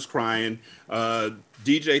 Roger's crying.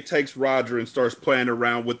 DJ takes Roger and starts playing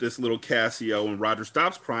around with this little Casio, and Roger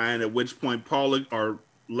stops crying. At which point, Paula or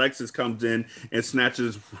Lexus comes in and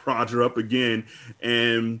snatches Roger up again,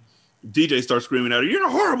 and DJ starts screaming at her, "You're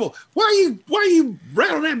horrible! Why you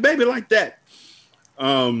rattle that baby like that?"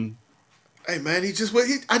 Hey man, I just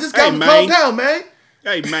Hey got him man, calmed down, man.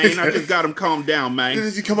 hey man, I just got him calmed down,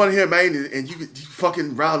 man. You come on here, man, and you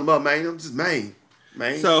fucking rile him up, man. I'm just man.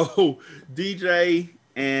 So DJ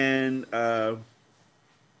and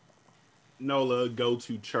Nola go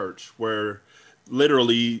to church where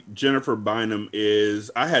literally Jennifer Bynum is.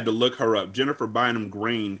 I had to look her up. Jennifer Bynum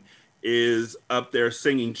Green is up there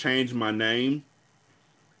singing "Change My Name"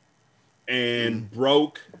 and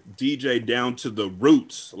broke DJ down to the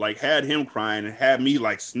roots. Like had him crying and had me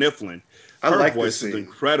like sniffling. Her like voice is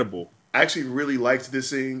incredible. I actually really liked this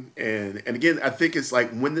scene, and again, I think it's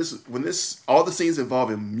like when this all the scenes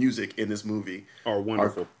involving music in this movie are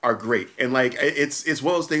wonderful, are great, and like it's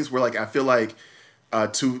one of those things where like I feel like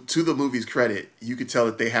to the movie's credit, you could tell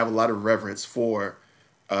that they have a lot of reverence for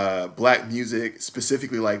black music,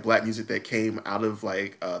 specifically like black music that came out of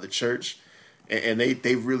like the church, and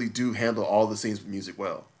they really do handle all the scenes with music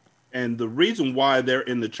well. And the reason why they're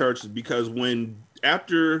in the church is because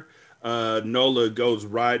after Nola goes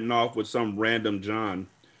riding off with some random John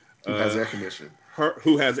who has air conditioning.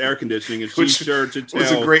 Who has air conditioning, and she's sure to tell. It's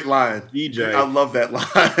a great line. DJ, I love that line.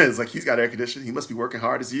 It's like he's got air conditioning. He must be working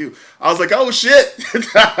hard as you. I was like, oh shit.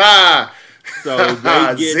 So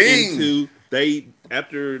they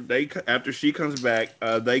get after she comes back,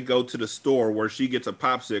 they go to the store where she gets a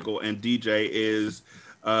popsicle, and DJ is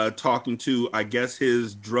talking to, I guess,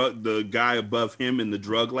 the guy above him in the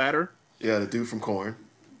drug ladder. Yeah, the dude from Korn.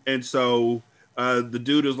 And so the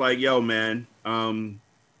dude is like, "Yo, man, I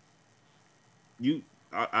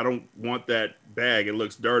don't want that bag. It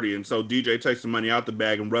looks dirty." And so DJ takes the money out the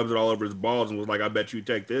bag and rubs it all over his balls and was like, "I bet you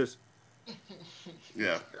take this."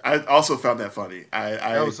 Yeah, I also found that funny.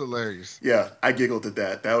 That was hilarious. Yeah, I giggled at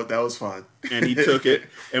that. That was fun. And he took it.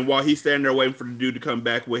 And while he's standing there waiting for the dude to come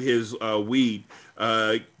back with his weed,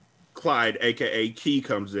 Clyde, a.k.a. Key,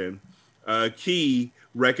 comes in. Key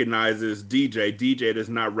recognizes DJ. DJ does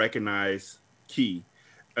not recognize Key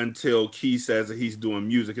until Key says that he's doing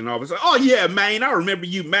music, and all of a sudden, "Oh yeah, man, I remember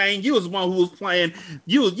you, man. You was the one who was playing.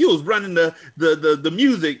 You was running the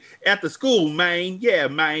music at the school, man. Yeah,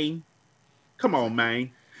 man. Come on,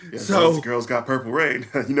 man." Yeah, so the girls got Purple Rain.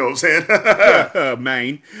 You know what I'm saying? Yeah,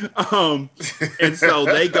 man. And so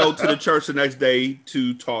they go to the church the next day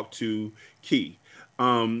to talk to Key.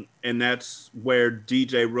 And that's where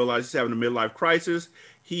DJ realizes he's having a midlife crisis.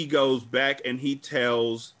 He goes back and he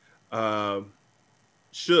tells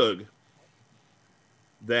Suge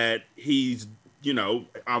that he's,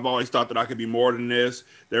 I've always thought that I could be more than this.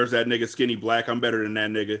 There's that nigga Skinny Black. I'm better than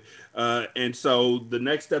that nigga. And so the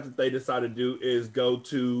next step that they decide to do is go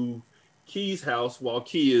to Key's house while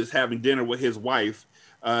Key is having dinner with his wife,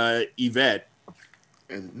 Yvette.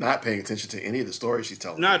 And not paying attention to any of the stories she's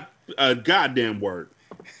telling. Not a goddamn word.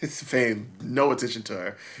 It's paying no attention to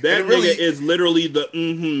her. That nigga is literally the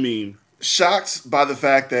meme. Shocked by the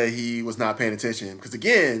fact that he was not paying attention. Because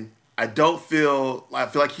again, I feel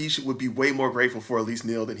like he would be way more grateful for Elise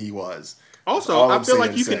Neal than he was. Also, I feel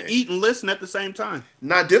like you can eat and listen at the same time.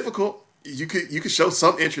 Not difficult. You could show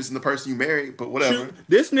some interest in the person you marry, but whatever. Shoot,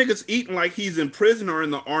 this nigga's eating like he's in prison or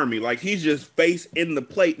in the army, like he's just face in the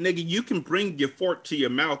plate. Nigga, you can bring your fork to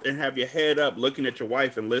your mouth and have your head up looking at your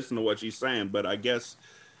wife and listen to what she's saying, but I guess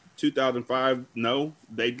 2005, no,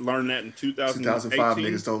 they learned that in 2005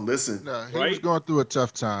 niggas don't listen. No, he was going through a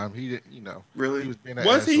tough time. He didn't, really? He was being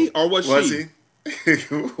was he or was she? Was he?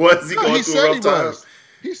 Was he going through a rough time?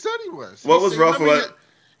 He said he was. What was rough about?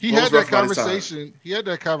 He had that conversation. He had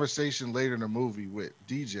that conversation later in the movie with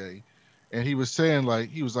DJ, and he was saying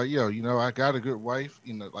he was like, "Yo, I got a good wife.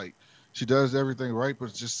 Like she does everything right, but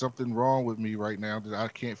it's just something wrong with me right now that I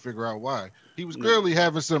can't figure out why." He was clearly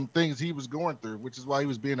having some things he was going through, which is why he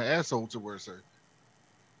was being an asshole towards her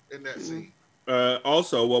in that scene.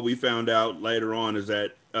 Also, what we found out later on is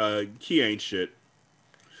that Key ain't shit.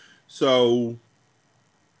 So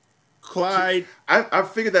Clyde, I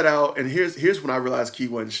figured that out, and here's when I realized Key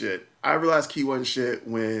wasn't shit. I realized Key wasn't shit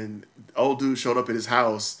when old dude showed up at his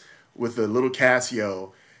house with a little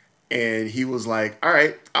Casio, and he was like, "All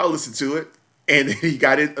right, I'll listen to it." And he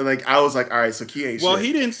got it. Like I was like, all right, so Key ain't Well, shit.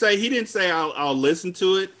 he didn't say I'll listen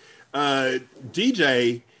to it.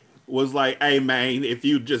 DJ was like, hey man, if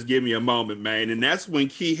you just give me a moment, man. And that's when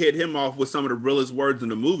Key hit him off with some of the realest words in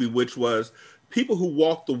the movie, which was people who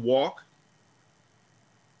walk the walk,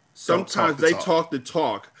 sometimes they talk the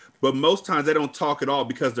talk, but most times they don't talk at all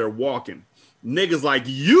because they're walking. Niggas like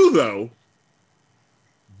you though,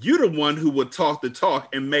 you're the one who would talk the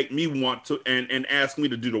talk and make me want to and ask me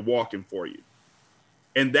to do the walking for you.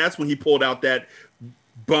 And that's when he pulled out that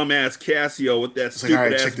bum ass Casio with that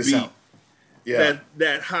stupid ass beat. Yeah.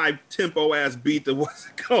 That high tempo ass beat that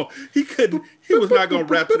wasn't going. He was not gonna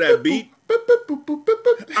rap to that beat.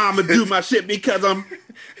 I'ma do my shit because I'm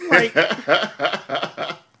like.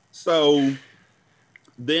 So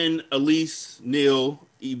then Elise, Neil,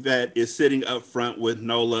 Yvette is sitting up front with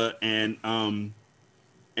Nola and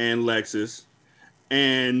Lexus,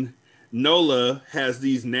 and Nola has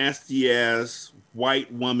these nasty ass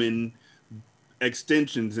white woman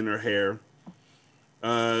extensions in her hair.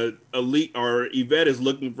 Yvette is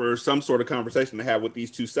looking for some sort of conversation to have with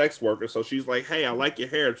these two sex workers, so she's like, "Hey, I like your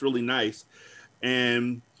hair; it's really nice."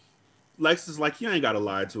 And Lex is like, "You ain't got to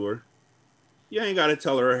lie to her. You ain't got to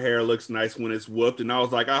tell her hair looks nice when it's whooped." And I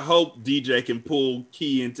was like, I hope DJ can pull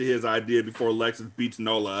Key into his idea before Lexus beats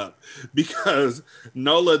Nola up, because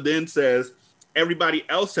Nola then says, "Everybody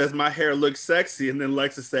else says my hair looks sexy," and then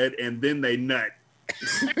Lexus said, "And then they nut."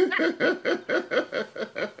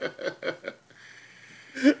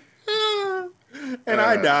 And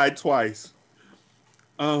I died twice.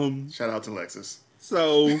 Shout out to Lexus.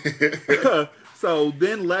 So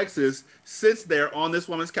then Lexus sits there on this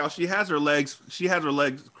woman's couch. She has her legs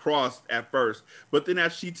crossed at first, but then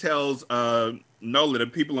as she tells Nola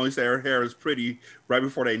that people only say her hair is pretty right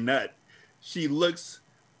before they nut, she looks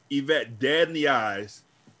Yvette dead in the eyes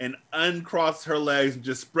and uncrosses her legs and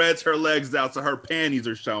just spreads her legs out so her panties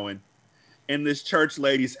are showing in this church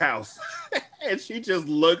lady's house. And she just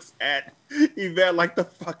looks at Yvette like, the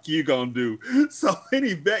fuck you gonna do? So then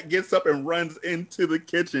Yvette gets up and runs into the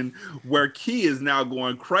kitchen where Key is now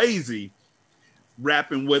going crazy,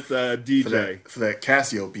 rapping with DJ. For that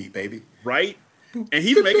Casio beat, baby. Right? And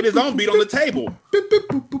he's making his own beat on the table.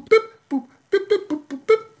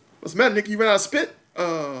 What's the matter, Nick? You ran out of spit?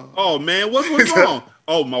 Oh, man, what's wrong?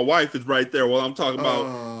 Oh, my wife is right there while I'm talking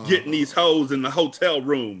about getting these hoes in the hotel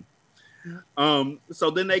room.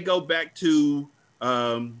 So then they go back to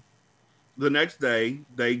the next day.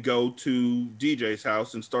 They go to DJ's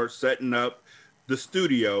house and start setting up the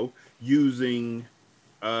studio using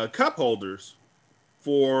cup holders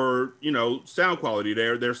for, sound quality.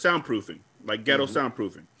 They're soundproofing, like ghetto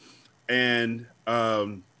soundproofing. And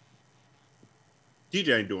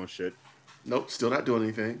DJ ain't doing shit. Nope, still not doing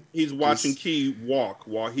anything. He's watching Key walk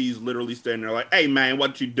while he's literally standing there like, "Hey, man,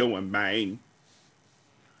 what you doing, man?"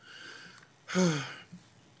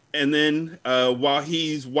 And then while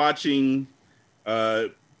he's watching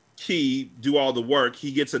Key do all the work,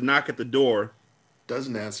 he gets a knock at the door.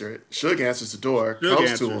 Doesn't answer it. Suge answers the door,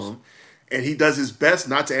 comes to him, and he does his best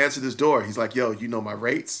not to answer this door. He's like, "Yo, you know my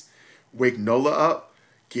rates. Wake Nola up.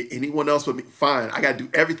 Get anyone else but me. Fine, I gotta do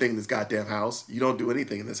everything in this goddamn house. You don't do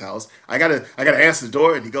anything in this house. I gotta answer the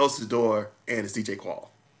door." And he goes to the door, and it's DJ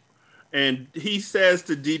Qual. And he says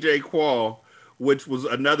to DJ Qual, which was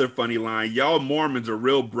another funny line, "Y'all Mormons are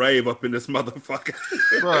real brave up in this motherfucker."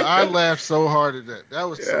 Bro, I laughed so hard at that. That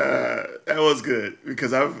was that was good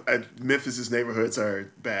because Memphis's neighborhoods are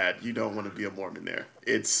bad. You don't want to be a Mormon there.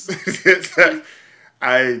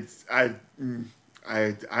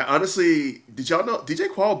 I honestly, did y'all know DJ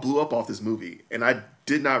Qual blew up off this movie, and I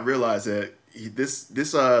did not realize that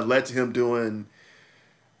this led to him doing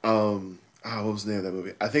what was the name of that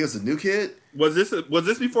movie? I think it's The New Kid. Was this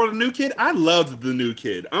before The New Kid? I loved The New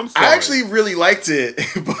Kid. I'm sorry. I actually really liked it,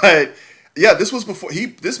 but yeah, this was before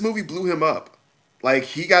this movie blew him up. Like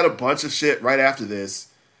he got a bunch of shit right after this,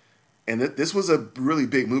 and this was a really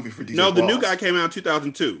big movie for DJ. No, The Qualls. New Guy came out in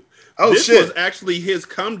 2002. Oh, this shit. was actually his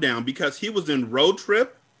come down because he was in Road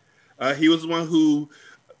Trip. He was the one who,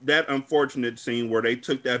 that unfortunate scene where they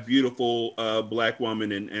took that beautiful black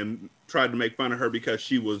woman and tried to make fun of her because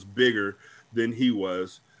she was bigger than he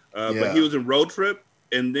was. But he was in Road Trip,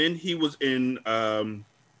 and then he was in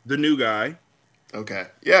The New Guy. Okay.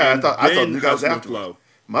 Yeah, I thought New Guy was after Flow.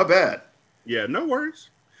 My bad. Yeah, no worries.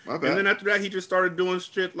 My bad. And then after that, he just started doing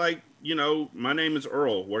shit like, My Name is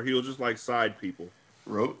Earl, where he was just like side people.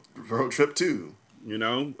 Road Trip 2.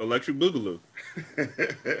 Electric Boogaloo.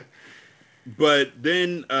 But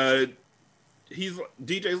then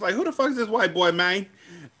DJ's like, "Who the fuck is this white boy, man?"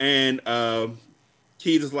 And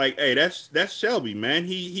Keith is like, "Hey, that's Shelby, man.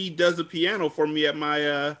 He does the piano for me at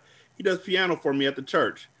my He does piano for me at the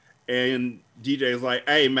church. And DJ is like,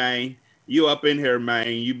 hey, man, you up in here, man.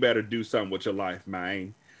 You better do something with your life,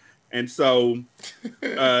 man. And so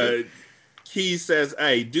Keys says,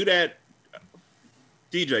 hey, do that,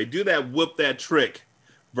 DJ, do that whoop that trick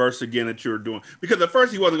verse again that you were doing. Because at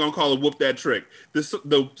first he wasn't going to call it whoop that trick. The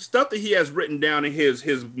stuff that he has written down in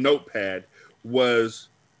his notepad was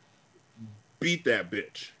beat that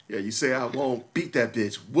bitch. Yeah, you say I won't beat that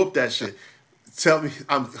bitch, whoop that shit. Tell me,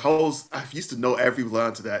 I used to know every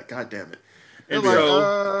line to that. God damn it. And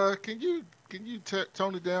so, can you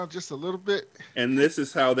tone it down just a little bit? And this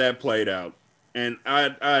is how that played out. And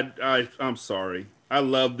I'm sorry. I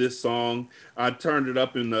love this song. I turned it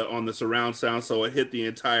up on the surround sound so it hit the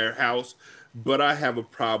entire house. But I have a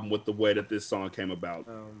problem with the way that this song came about.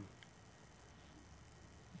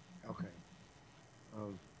 Okay.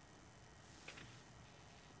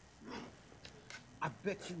 I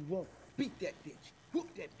bet you won't beat that bitch.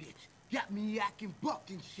 Whoop that bitch. Got me acting buck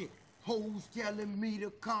and shit. Hoes telling me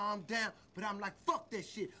to calm down, but I'm like, fuck that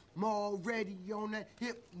shit. I'm already on that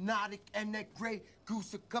hypnotic and that gray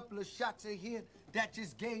goose. A couple of shots of here that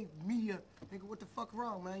just gave me a nigga. What the fuck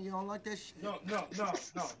wrong, man? You don't like that shit? No,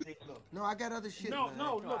 Dick, look. No, I got other shit. No, man.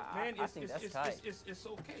 look, man. I think that's tight. It's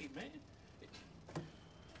okay, man.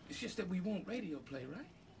 It's just that we want radio play, right?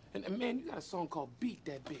 And man, you got a song called "Beat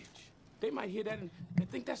That Bitch." They might hear that and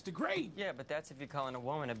think that's the grade. Yeah, but that's if you're calling a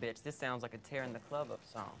woman a bitch. This sounds like a tearing the club up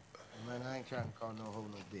song. Man, I ain't trying to call no hoe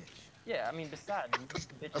no bitch. Yeah, I mean, besides, you beat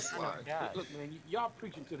the bitch is not a guy. Look, man, y'all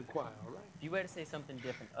preaching to the choir, all right? If you were to say something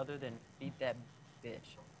different other than beat that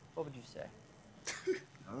bitch, what would you say?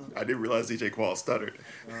 I didn't realize DJ Qual stuttered.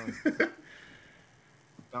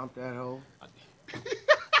 Dump that hoe.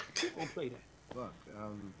 Don't play that. Fuck.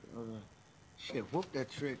 Shit, whoop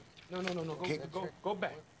that trick. No. Go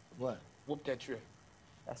back. What? Whoop that trick.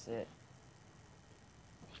 That's it.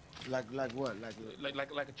 Like what?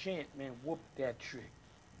 Like a chant, man. Whoop that trick.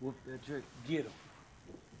 Whoop that trick. Get him.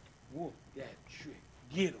 Whoop that trick.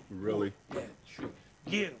 Get him. Really? Whoop that trick.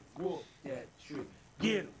 Get him. Whoop that trick.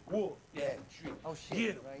 Get him. Whoop that trick. Oh shit.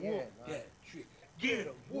 Get him. Right, Whoop yeah, that trick. Get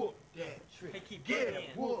him. Whoop that trick. Hey, keep Get putting him. it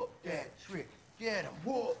in. Whoop that trick. Get him.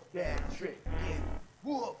 Whoop that trick. Get him.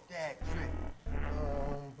 Whoop that trick.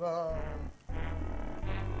 Boom.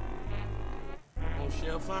 Oh,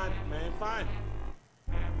 Shell, find it, man. Find it.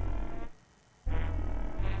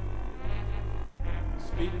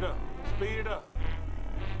 Speed it up. Speed it up.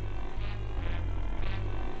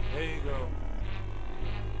 There you go.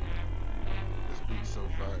 This beat's so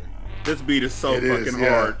fire. This beat is so It is, fucking yeah.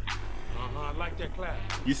 hard. I like that clap.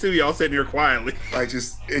 You see y'all sitting here quietly. Like,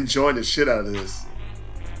 just enjoying the shit out of this.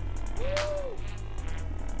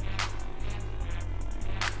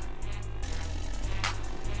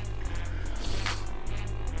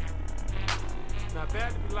 Not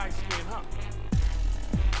bad to be light skinned, huh?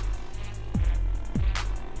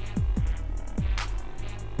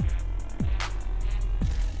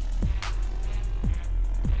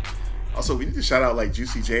 Also, we need to shout out like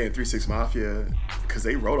Juicy J and 3 6 Mafia because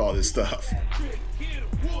they wrote all this stuff. Get him.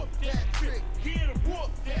 Whoop that trick. Get him.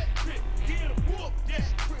 Whoop that trick. Get him. Whoop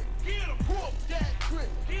that trick. Get him. Whoop that trick.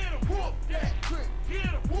 Get him. Whoop that trick. Get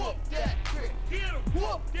him. Whoop that trick. Get him.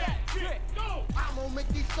 Whoop that trick. Go. I'm gonna make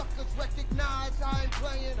these suckers recognize I ain't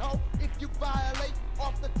playing hoe. If you violate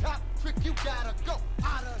off the top trick, you gotta go.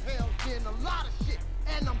 Out of hell, in a lot of shit.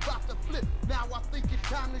 And I'm about to flip. Now I think it's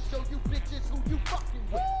time to show you bitches who you fucking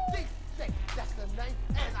with. DJ, that's the name.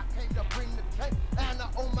 And I came to bring the tank. And I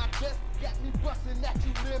own my chest. Got me busting at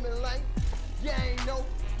you lemon lane. You ain't know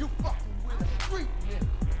you fucking with a street nigga.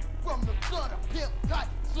 From the gutter, pimp type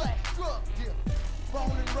 / drug deal.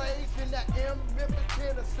 Born and raised in that Memphis,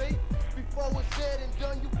 Tennessee. Before it's said and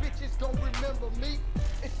done, you bitches gon' remember me.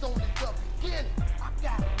 It's only the beginning. I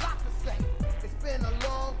got a lot to say. It's been a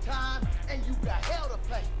long time, and you got hell to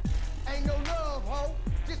pay. Ain't no love, ho.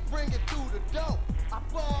 Just bring it through the door. I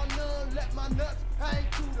fall none, let my nuts hang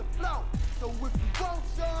to the floor. So if you want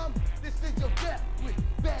some, this is your death wish.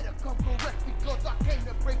 Better come correct because I came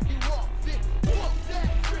to break you off. Bitch, whoop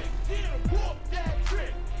that trick, get him, whoop that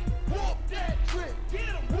trick. Whoop that trick, get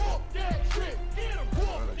him, whoop that trick, get him,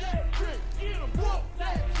 whoop that trick, get him, whoop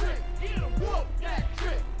that trick, get him, whoop that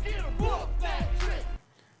trick, get him, whoop that trick.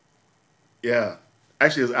 Yeah.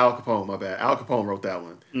 Actually, it was Al Capone, my bad. Al Capone wrote that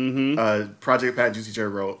one. Mm-hmm. Project Pat Juicy J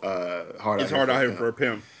wrote Hard It's Out hard out Here here for a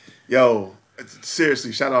pimp. Yo,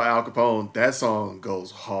 seriously, shout out Al Capone. That song goes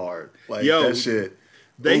hard. Like, Yo, that shit.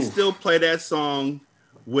 They oof. still play that song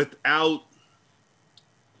without...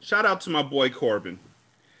 Shout out to my boy Corbin.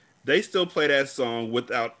 They still play that song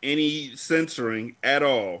without any censoring at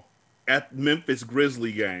all at Memphis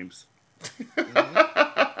Grizzly games.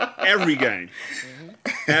 every game.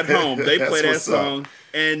 At home, they play that what's up. song,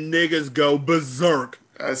 and niggas go berserk.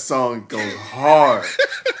 That song goes hard.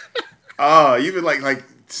 Even like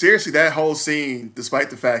seriously, that whole scene, despite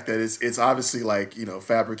the fact that it's obviously like, you know,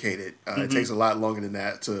 fabricated, it takes a lot longer than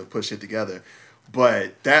that to push it together.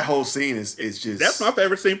 But that whole scene is just, That's my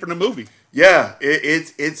favorite scene from the movie. yeah,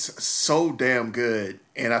 it's so damn good.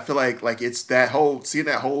 And I feel like it's seeing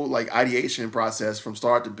that whole like ideation process from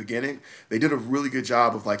start to beginning. They did a really good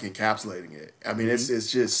job of like encapsulating it. I mean, it's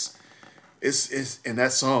just it's in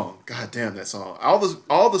that song. God damn, that song.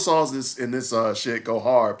 All the songs in this shit go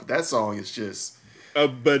hard, but that song is just A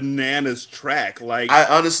bananas track. Like, I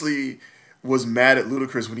honestly was mad at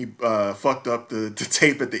Ludacris when he fucked up the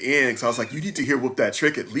tape at the end. Because I was like, you need to hear Whoop That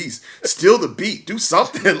Trick at least. Steal the beat. Do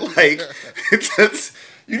something. Like,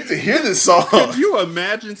 you need to hear this song. can you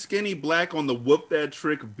imagine Skinny Black on the Whoop That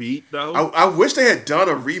Trick beat, though? I wish they had done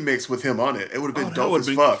a remix with him on it. It would have been that dope would've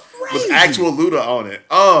as been fuck. crazy. With actual Luda on it.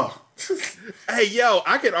 Oh. Hey, yo,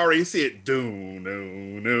 I could already see it. Do, no,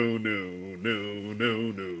 no, no, no,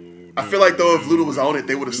 no, no. I feel like though if Luda was on it,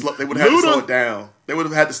 they would have had to Luda? slow it down. They would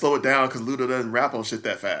have had to slow it down because Luda doesn't rap on shit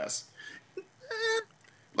that fast.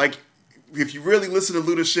 Like, if you really listen to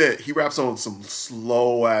Luda shit, he raps on some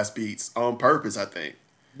slow ass beats on purpose, I think.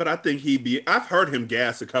 But I think I've heard him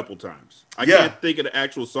gas a couple times. I Yeah. can't think of the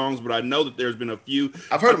actual songs, but I know that there's been a few.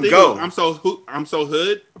 I've heard I him think go. it was I'm so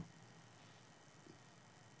hood.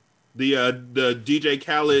 The DJ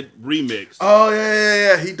Khaled remix. Oh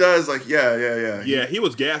yeah. He does like yeah. Yeah, he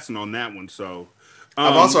was gassing on that one. So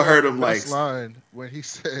I've also heard him like Best line when he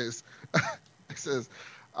says,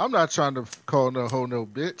 "I'm not trying to call no hoe no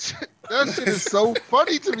bitch." That shit is so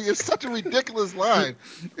funny to me. It's such a ridiculous line.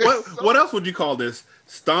 what else would you call this?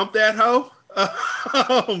 Stomp that hoe?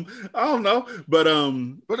 I don't know, But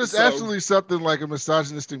it's absolutely something like a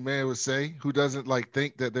misogynistic man would say, who doesn't like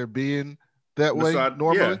think that they're being that way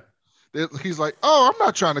normally. He's like, "Oh, I'm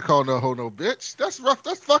not trying to call no hoe no bitch. That's rough.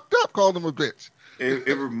 That's fucked up. Call them a bitch."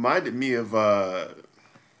 it reminded me of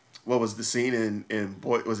what was the scene in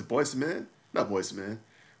was it Boys and Men? Not Boys and Men.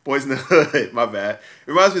 Boys in the Hood. My bad.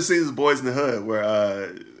 It reminds me of scenes of Boys in the Hood where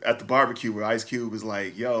at the barbecue where Ice Cube was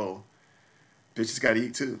like, "Yo, bitches got to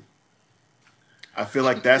eat too." I feel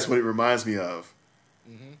like that's what it reminds me of.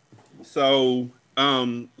 So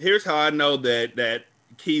here's how I know that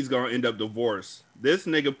Key's gonna end up divorced. This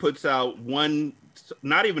nigga puts out one,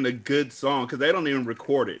 not even a good song because they don't even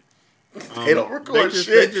record it. They don't record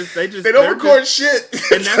shit. They don't record shit.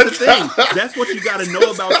 And that's the thing. That's what you got to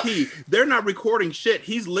know about Key. They're not recording shit.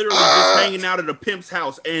 He's literally just hanging out at a pimp's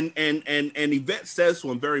house. And Yvette says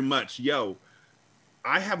to him very much, "Yo,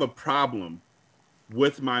 I have a problem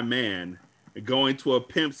with my man going to a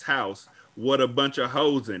pimp's house with a bunch of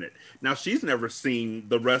hoes in it." Now, she's never seen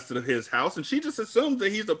the rest of his house, and she just assumes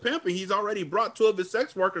that he's a pimp, and he's already brought 2 of his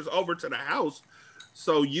sex workers over to the house.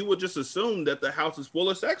 So you would just assume that the house is full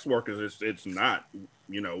of sex workers. It's not,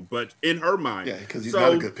 you know, but in her mind. Yeah, because he's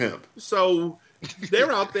not a good pimp. So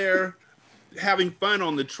they're out there having fun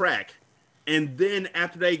on the track. And then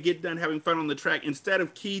after they get done having fun on the track, instead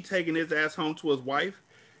of Key taking his ass home to his wife,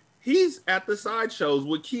 he's at the sideshows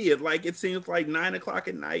with Key at it seems like 9 o'clock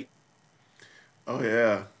at night. Oh,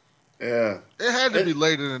 yeah. Yeah. It had to be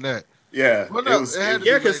later than that. Yeah. Well, no, it had to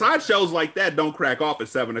Yeah, be because later. sideshows like that don't crack off at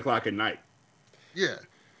 7 o'clock at night. Yeah.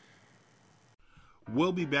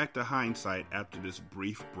 We'll be back to Hindsight after this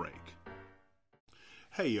brief break.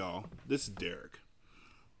 Hey, y'all. This is Derek.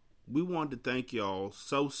 We wanted to thank y'all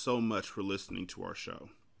so much for listening to our show.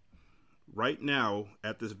 Right now,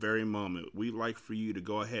 at this very moment, we'd like for you to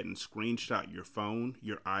go ahead and screenshot your phone,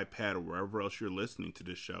 your iPad, or wherever else you're listening to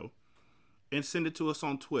this show, and send it to us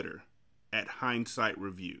on Twitter at Hindsight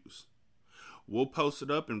Reviews. We'll post it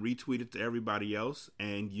up and retweet it to everybody else,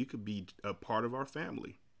 and you could be a part of our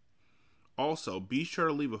family. Also, be sure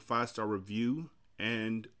to leave a 5-star review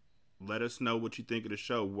and let us know what you think of the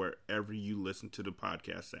show wherever you listen to the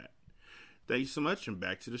podcast at. Thank you so much, and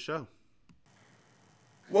back to the show.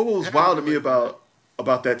 What was wild to me about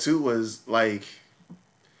that too was like,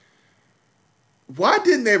 why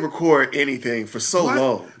didn't they record anything for so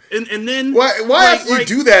long? And then why if you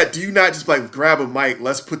do that, do you not just grab a mic?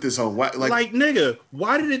 Let's put this on. Nigga,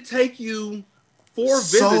 why did it take you 4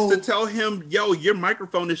 visits to tell him, yo, your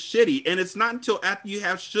microphone is shitty? And it's not until after you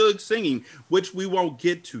have Suge singing, which we won't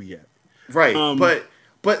get to yet. Right, but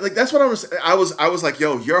that's what I was like,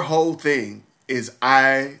 yo, your whole thing is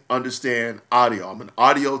I understand audio. I'm an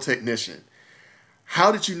audio technician.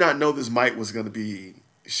 How did you not know this mic was going to be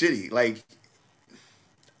shitty? Like,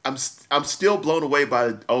 I'm still blown away by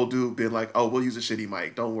the old dude being like, "Oh, we'll use a shitty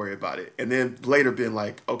mic. Don't worry about it." And then later being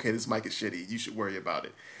like, "Okay, this mic is shitty. You should worry about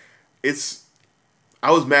it."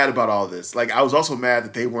 I was mad about all this. Like, I was also mad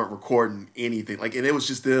that they weren't recording anything. Like, and it was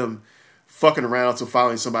just them fucking around until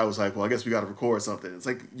finally somebody was like, well, I guess we got to record something. It's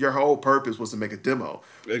like, your whole purpose was to make a demo.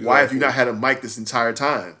 Exactly. Why have you not had a mic this entire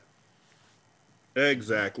time?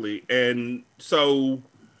 Exactly. And so,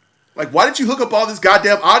 like, why did you hook up all this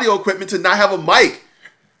goddamn audio equipment to not have a mic?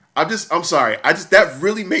 I'm sorry. That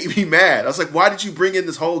really made me mad. I was like, why did you bring in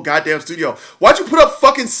this whole goddamn studio? Why'd you put up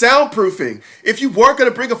fucking soundproofing if you weren't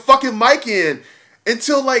going to bring a fucking mic in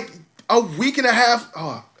until like a week and a half?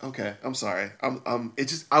 Oh, okay. I'm sorry.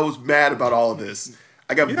 I was mad about all of this.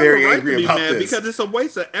 I got very angry about this. Because it's a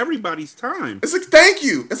waste of everybody's time. It's like, thank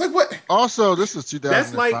you. It's like, what? Also, this is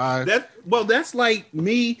 2005. That's like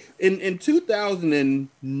me in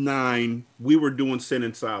 2009. We were doing Sin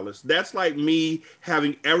and Solace. That's like me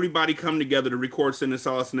having everybody come together to record Sin and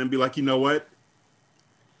Solace, and then be like, you know what?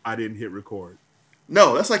 I didn't hit record.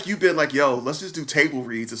 No, that's like you've been like, yo, let's just do table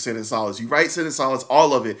reads of Sin and Solace. You write Sin and Solace,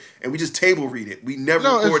 all of it, and we just table read it. We never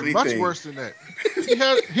record anything. Much worse than that.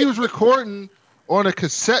 He was recording on a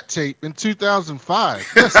cassette tape in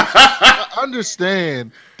 2005. Yes, I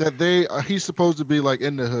understand that he's supposed to be like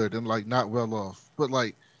in the hood and like not well off, but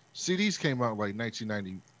like CDs came out like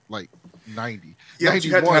 1990, like 90. Yeah, but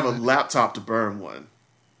you had to have a laptop to burn one.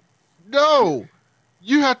 No,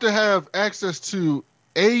 you have to have access to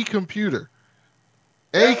a computer,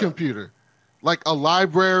 like a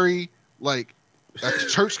library, like a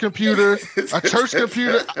church computer, like a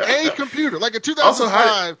 2005. Also,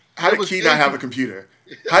 how did Key not have a computer?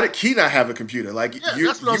 How did Key not have a computer? Like,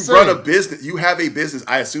 you run a business. You have a business.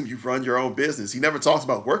 I assume you run your own business. He never talks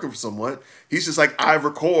about working for someone. He's just like, I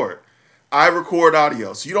record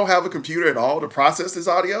audio. So you don't have a computer at all to process this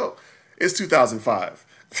audio? It's 2005.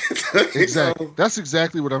 Exactly. That's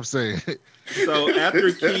exactly what I'm saying. So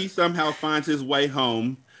after Key somehow finds his way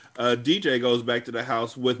home, DJ goes back to the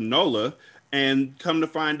house with Nola. And come to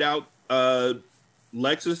find out,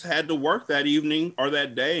 Lexus had to work that evening or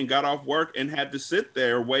that day and got off work and had to sit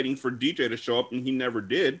there waiting for DJ to show up, and he never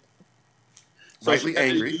did. So rightly she had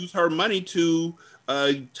angry. to use her money to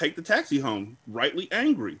take the taxi home. Rightly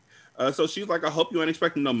angry. So she's like, I hope you ain't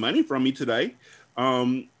expecting no money from me today.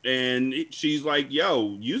 And she's like,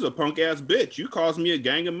 yo, you's a punk ass bitch. You caused me a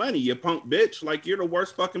gang of money, you punk bitch. Like, you're the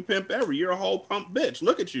worst fucking pimp ever. You're a whole punk bitch.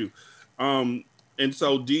 Look at you. And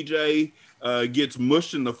so DJ gets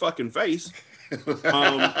mushed in the fucking face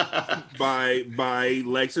by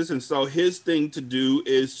Lexus, and so his thing to do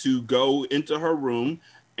is to go into her room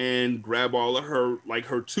and grab all of her, like,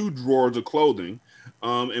 her 2 drawers of clothing,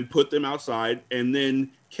 and put them outside, and then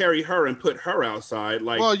carry her and put her outside.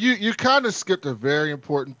 Like, well, you kind of skipped a very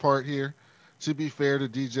important part here. To be fair to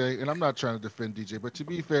DJ, and I'm not trying to defend DJ, but to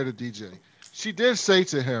be fair to DJ, she did say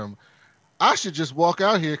to him, I should just walk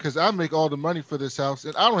out here because I make all the money for this house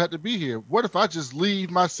and I don't have to be here. What if I just leave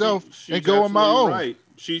myself and go on my own? Right.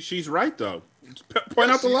 She's right, though. Point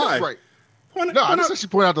out the lie. Right. I didn't say she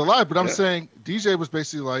pointed out the lie, but I'm saying DJ was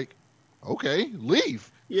basically like, okay,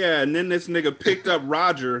 leave. Yeah, and then this nigga picked up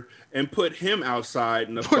Roger and put him outside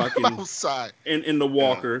in the in the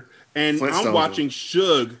walker. And I'm watching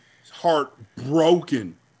Suge's heart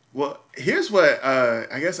broken. Well, here's what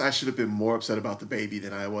I guess I should have been more upset about the baby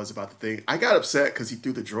than I was about the thing. I got upset because he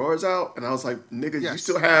threw the drawers out, and I was like, "Nigga, you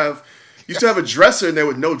still have a dresser in there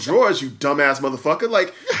with no drawers, you dumbass motherfucker!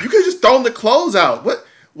 Like, you could have just thrown the clothes out. What?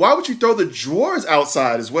 Why would you throw the drawers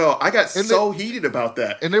outside as well?" I got heated about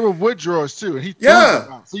that. And they were wood drawers too, and he threw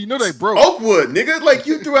them out, so you know they broke. Oak wood, nigga. Like,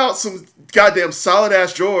 you threw out some goddamn solid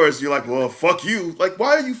ass drawers. You're like, well, fuck you. Like,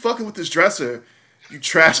 why are you fucking with this dresser? You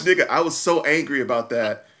trash nigga. I was so angry about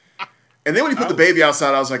that. And then when he put the baby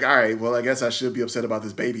outside, I was like, all right, well, I guess I should be upset about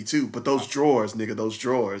this baby too. But those drawers, nigga, those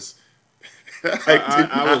drawers.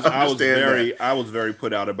 I was very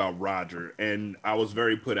put out about Roger, and I was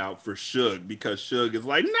very put out for Suge because Suge is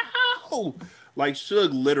like, no, like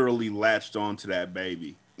Suge literally latched onto that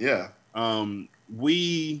baby. Yeah.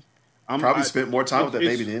 Probably spent more time with that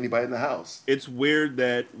baby than anybody in the house. It's weird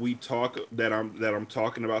that I'm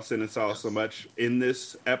talking about Sin and Solace so much in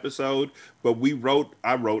this episode, but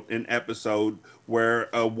I wrote an episode where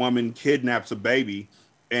a woman kidnaps a baby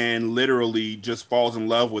and literally just falls in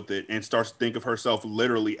love with it and starts to think of herself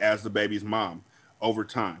literally as the baby's mom over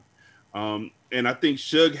time. And I think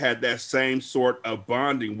Suge had that same sort of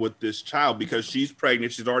bonding with this child because she's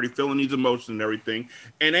pregnant, she's already feeling these emotions and everything,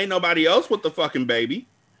 and ain't nobody else with the fucking baby.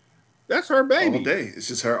 That's her baby. All day. It's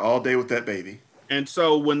just her all day with that baby. And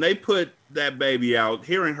so when they put that baby out,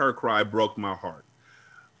 hearing her cry broke my heart.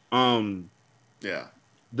 Yeah.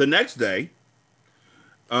 The next day,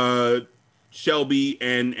 Shelby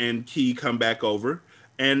and Key come back over,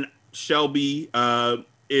 and Shelby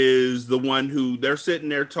is the one who they're sitting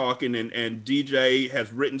there talking, and DJ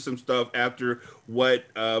has written some stuff after what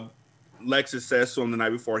Lexus says to him the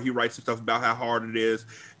night before. He writes some stuff about how hard it is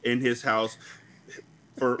in his house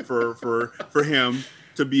for him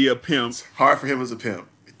to be a pimp. It's hard for him as a pimp,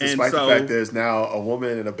 despite the fact there's now a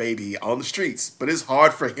woman and a baby on the streets. But it's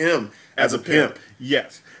hard for him as a pimp.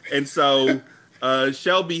 Yes, and so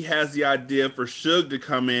Shelby has the idea for Suge to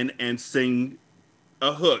come in and sing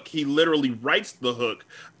a hook. He literally writes the hook.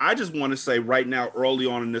 I just want to say right now, early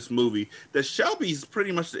on in this movie, that Shelby's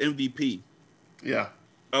pretty much the MVP. Yeah,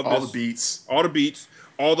 of all this, the beats, all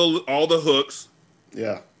the hooks.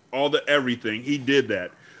 Yeah, all the everything. He did that.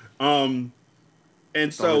 And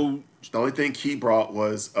so the only thing he brought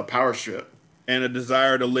was a power strip and a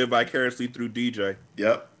desire to live vicariously through DJ.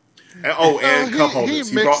 Yep. And cup holders.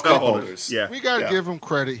 He brought cup holders. Yeah, we gotta give him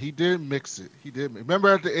credit. He did mix it.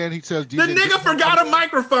 Remember at the end he tells DJ, the nigga forgot a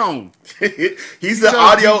microphone. He's the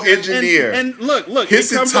audio engineer. And look,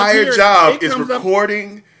 his entire job is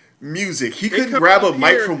recording music. He couldn't grab a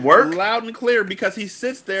mic from work. Loud and clear, because he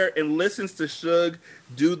sits there and listens to Suge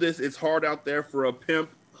do this. It's hard out there for a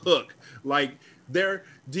pimp hook. Like their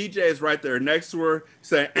DJ is right there next to her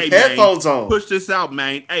saying, "Hey, headphones man, on. Push this out,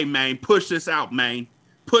 man. Hey, man, push this out, man.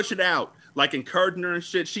 Push it out." Like encouraging her and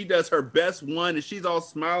shit. She does her best one, and she's all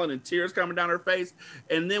smiling and tears coming down her face.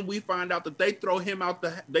 And then we find out that they throw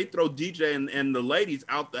DJ and the ladies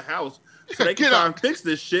out the house so they can try and fix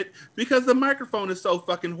this shit because the microphone is so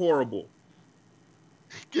fucking horrible.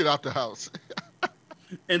 Get out the house.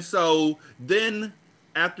 And so then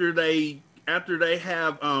after they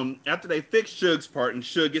fix Suge's part and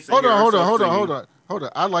Suge gets hold on.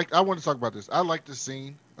 I want to talk about this. I like the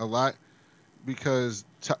scene a lot because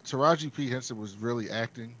Taraji P. Henson was really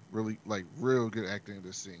acting, real good acting in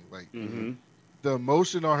this scene. Like the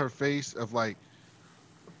emotion on her face of like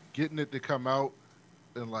getting it to come out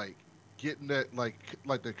and like getting that like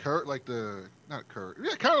the courage, not courage,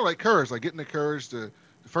 yeah, kind of like courage, like getting the courage to.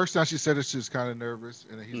 The first time she said it, she was kind of nervous,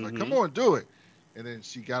 and then he's like, "Come on, do it." And then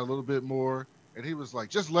she got a little bit more, and he was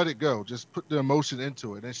like, "Just let it go. Just put the emotion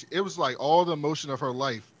into it." And it was like all the emotion of her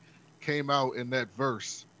life came out in that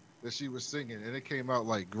verse that she was singing, and it came out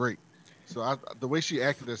like great. So the way she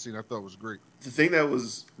acted that scene, I thought was great. The thing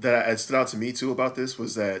that stood out to me too about this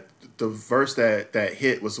was that the verse that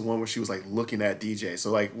hit was the one where she was like looking at DJ.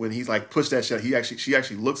 So like when he's like pushed that shit, she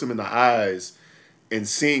actually looks him in the eyes and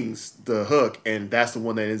sings the hook, and that's the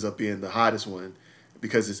one that ends up being the hottest one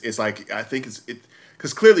because it's like I think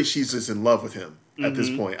because clearly she's just in love with him at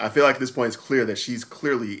this point. I feel like at this point it's clear that she's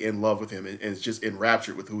clearly in love with him and is just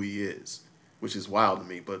enraptured with who he is, which is wild to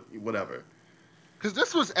me, but whatever. Because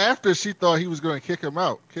this was after she thought he was going to kick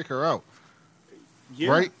her out. Yeah.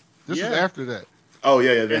 Right? This was after that. Oh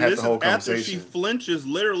yeah, they had the whole conversation. After she flinches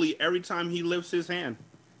literally every time he lifts his hand.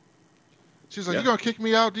 She's like, "You gonna kick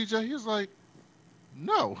me out, DJ?" He was like,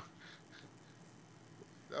 "No."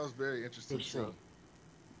 That was very interesting. Hey, Sean,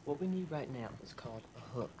 what we need right now is called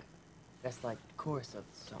a hook. That's like the chorus of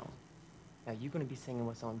the song. Now you're gonna be singing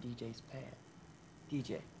what's on DJ's pad.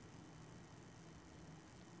 DJ.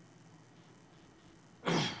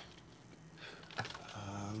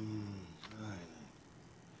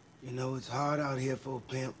 You know, it's hard out here for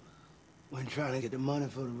a pimp when trying to get the money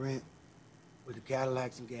for the rent. With the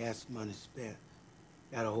Cadillacs and gas money spent,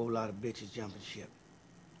 got a whole lot of bitches jumping ship.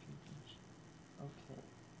 Okay.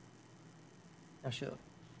 Now, sure.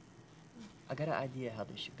 I got an idea how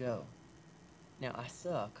this should go. Now, I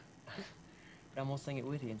suck, but I'm gonna sing it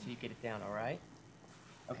with you until you get it down, all right?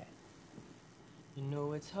 Okay. You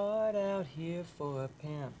know it's hard out here for a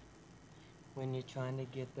pimp when you're trying to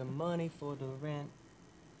get the money for the rent.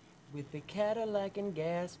 With the Cadillac and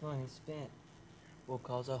gas money spent, will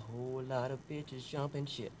cause a whole lot of bitches jumping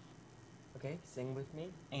ship. Okay, sing with me.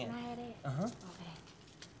 And Okay.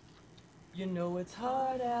 you know it's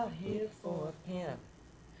hard out here for a pimp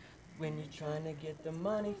when you're trying to get the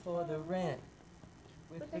money for the rent.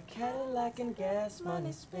 With the Cadillac and gas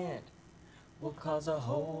money spent, will cause a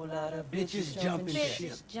whole lot of bitches jumping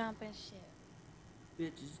ship. Bitches jumping ship.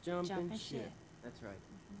 Bitches jumping ship. That's right.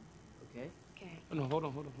 Okay? Okay. Oh, no, hold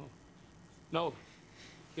on. No,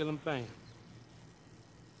 kill him bang.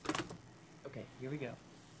 Okay, here we go.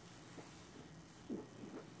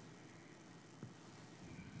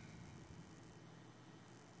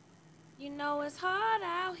 You know it's hard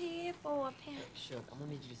out here for a pimp. Sure, I'm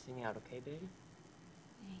gonna need you to sing out, okay, baby?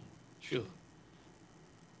 Sure.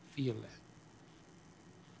 Feel that.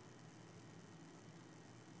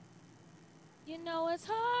 You know it's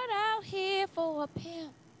hard out here for a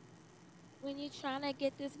pimp when you're trying to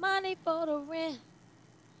get this money for the rent.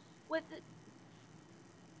 With the...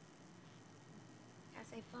 That's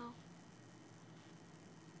say for?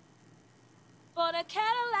 For the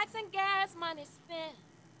Cadillacs and gas money spent,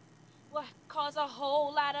 what cause a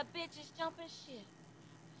whole lot of bitches jumping shit.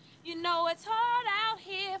 You know it's hard out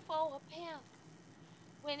here for a pimp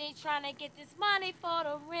when he trying to get this money for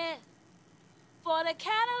the rent. For the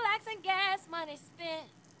Cadillacs and gas money spent,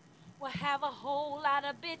 we'll have a whole lot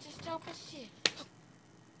of bitches jumping shit.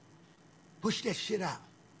 Push that shit out.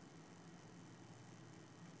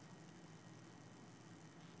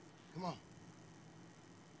 Come on.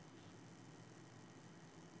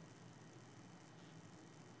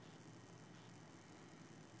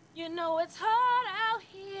 You know it's hard out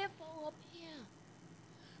here for a pimp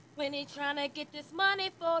when he trying to get this money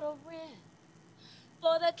for the rent.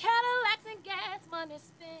 For the Cadillacs and gas money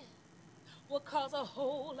spent will cause a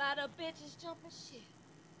whole lot of bitches jumping shit.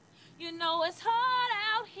 You know it's hard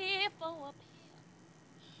out here for a pimp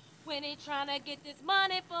when he trying to get this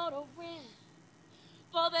money for the rent.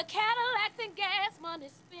 For the Cadillacs and gas money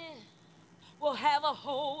spent will have a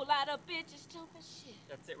whole lot of bitches jumping shit.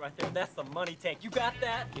 That's it right there. That's the money tank. You got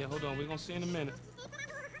that? Yeah, hold on. We're gonna see in a minute.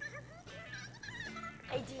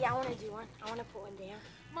 Hey, D, I want to do one. I want to put one down.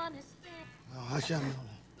 Money spent. Oh, hush up.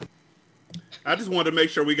 I just wanted to make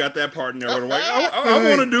sure we got that part in there. I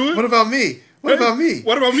want to do it. What about me? What about me?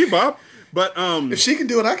 What about me, Bob? But if she can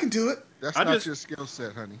do it, I can do it. That's not your skill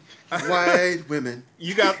set, honey. White women.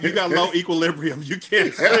 You got low equilibrium. You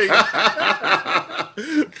can't sing.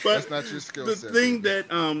 But that's not your skill the set. thing that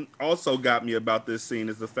also got me about this scene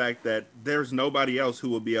is the fact that there's nobody else who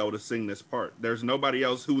will be able to sing this part. There's nobody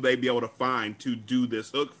else who they'd be able to find to do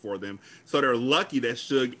this hook for them. So they're lucky that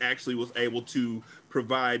Suge actually was able to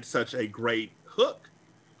provide such a great hook.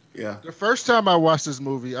 Yeah. The first time I watched this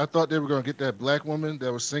movie, I thought they were going to get that black woman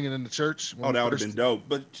that was singing in the church. Oh, that would have been dope.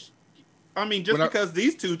 But I mean, just because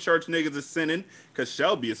these two church niggas are sinning, because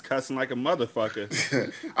Shelby is cussing like a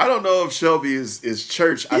motherfucker. I don't know if Shelby is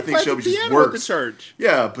church. I think Shelby just works. With the church.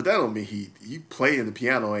 Yeah, but that don't mean you playing the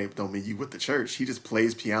piano. Don't mean you with the church. He just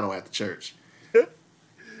plays piano at the church.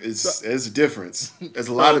 It's a difference. There's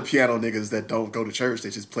a lot of piano niggas that don't go to church. They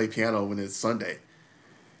just play piano when it's Sunday.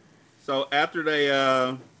 So after they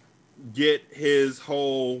get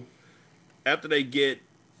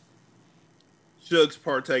Suge's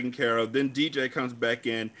part taken care of, then DJ comes back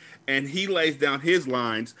in and he lays down his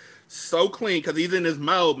lines so clean because he's in his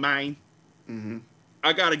mode, man. Mm-hmm.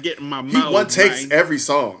 I gotta get in my mode. He one takes every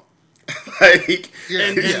song. Like,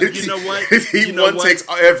 and you know what? He one takes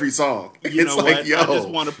every song. You know like, what? yo. I just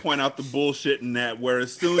want to point out the bullshit in that. Where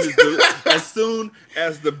as soon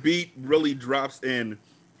as the beat really drops in,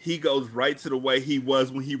 he goes right to the way he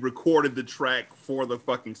was when he recorded the track for the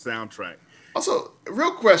fucking soundtrack. Also,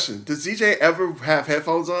 real question: does DJ ever have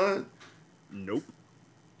headphones on? Nope.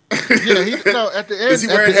 Yeah, at the end. Is he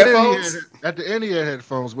wearing headphones? At the end, he had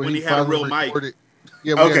headphones when he had a real mic.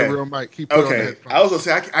 Yeah, we had a real mic. He put on the headphones. I was gonna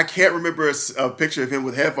say I can't remember a picture of him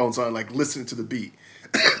with headphones on, like listening to the beat.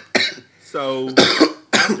 So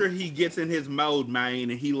after he gets in his mode, man,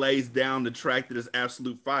 and he lays down the track that is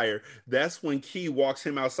absolute fire, that's when Key walks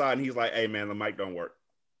him outside and he's like, "Hey, man, the mic don't work.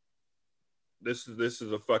 This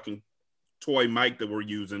is a fucking toy mic that we're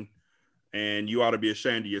using, and you ought to be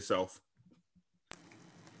ashamed of yourself."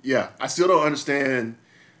 Yeah, I still don't understand.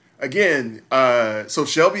 Again, so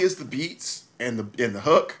Shelby is the beats and the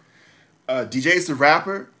hook. DJ is the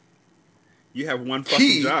rapper. You have one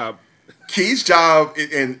fucking job. Key's job,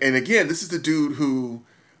 and again, this is the dude who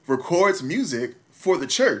records music for the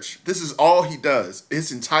church. This is all he does.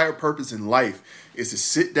 His entire purpose in life is to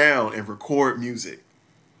sit down and record music.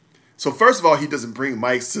 So first of all, he doesn't bring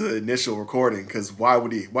mics to the initial recording because why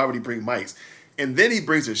would he bring mics? And then he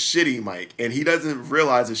brings a shitty mic, and he doesn't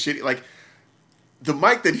realize the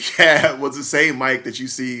mic that he had was the same mic that you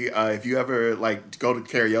see if you ever like go to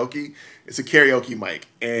karaoke. It's a karaoke mic,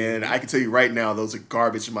 and I can tell you right now, those are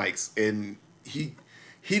garbage mics. And he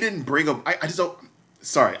didn't bring them. I just don't.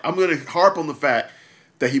 Sorry, I'm gonna harp on the fact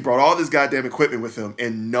that he brought all this goddamn equipment with him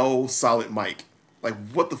and no solid mic. Like,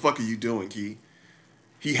 what the fuck are you doing, Key?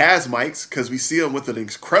 He has mics because we see him with an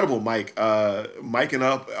incredible mic, micing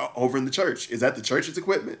up over in the church. Is that the church's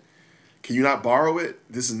equipment? Can you not borrow it?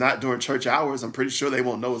 This is not during church hours. I'm pretty sure they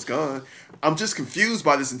won't know it's gone. I'm just confused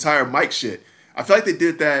by this entire mic shit. I feel like they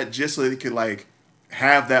did that just so they could like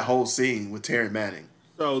have that whole scene with Terry Manning.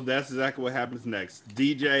 So that's exactly what happens next.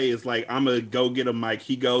 DJ is like, I'm gonna go get a mic.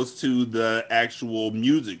 He goes to the actual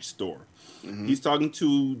music store. Mm-hmm. He's talking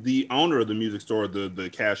to the owner of the music store, the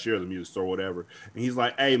cashier of the music store, whatever. And he's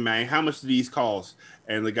like, "Hey, man, how much do these cost?"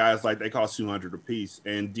 And the guy's like, "They cost $200 a piece."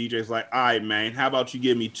 And DJ's like, "All right, man, how about you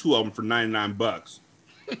give me 2 of them for $99?"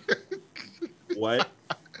 What?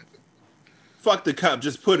 fuck the cup,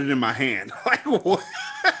 just put it in my hand. Like, what?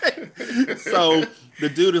 So the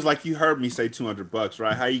dude is like, you heard me say $200,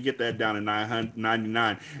 right? How you get that down to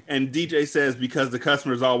 $999? And DJ says, because the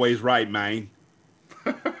customer's always right, man.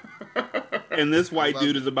 And this white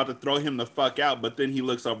dude is about to throw him the fuck out, but then he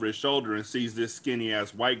looks over his shoulder and sees this skinny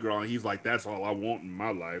ass white girl, and he's like, that's all I want in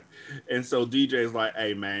my life. And so DJ is like,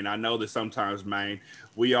 hey man, I know that sometimes, man,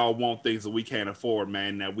 we all want things that we can't afford,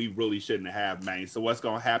 man, that we really shouldn't have, man. So what's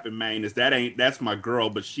gonna happen, man, is that's my girl,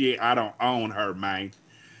 but I don't own her, man.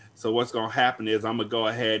 So what's gonna happen is I'm gonna go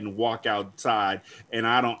ahead and walk outside, and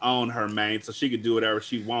I don't own her, man. So she can do whatever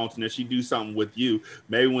she wants, and if she do something with you,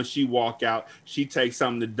 maybe when she walk out, she takes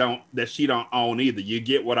something that she don't own either. You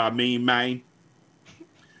get what I mean, man?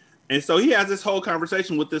 And so he has this whole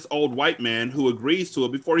conversation with this old white man who agrees to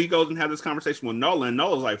it before he goes and has this conversation with Nola. And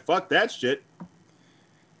Nola's like, "Fuck that shit."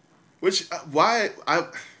 Which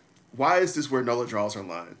why is this where Nola draws her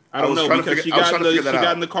line? I don't know, because she got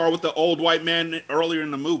in the car with the old white man earlier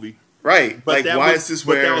in the movie. Right. But like, why is this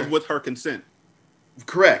where... But that was with her consent.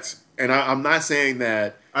 Correct. And I'm not saying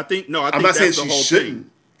that... I'm not that's saying the she whole shouldn't.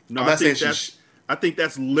 thing. No, I think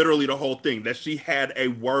that's literally the whole thing, that she had a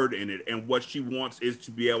word in it, and what she wants is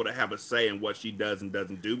to be able to have a say in what she does and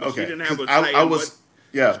doesn't do. But okay. She didn't have a say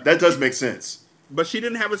yeah, that does make sense. But she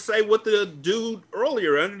didn't have a say with the dude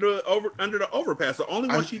earlier under the overpass. The only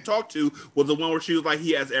one she talked to was the one where she was like,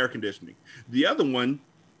 he has air conditioning. The other one,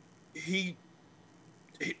 DJ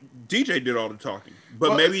did all the talking.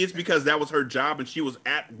 But maybe it's because that was her job and she was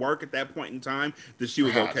at work at that point in time that she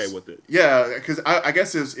was okay with it. Yeah, because I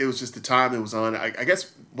guess it was just the time it was on. I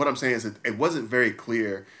guess what I'm saying is that it wasn't very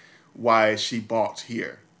clear why she balked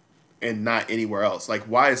here and not anywhere else. Like,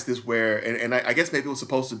 why is this where... And I guess maybe it was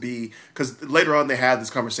supposed to be... Because later on they had this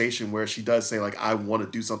conversation where she does say, like, I want to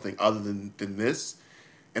do something other than this.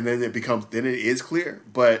 And then it is clear.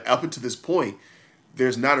 But up until this point,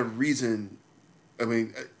 there's not a reason... I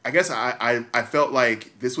mean, I guess I felt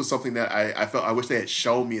like this was something that I wish they had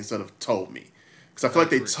shown me instead of told me. Because I feel like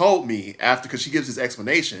they told me after... Because she gives this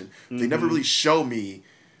explanation. Mm-hmm. They never really show me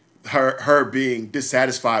her being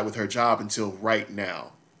dissatisfied with her job until right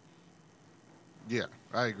now. Yeah,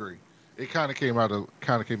 I agree. It kind of came out of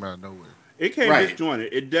nowhere. It came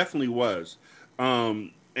disjointed. It definitely was.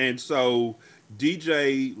 And so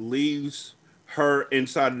DJ leaves her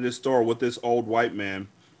inside of this store with this old white man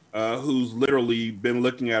who's literally been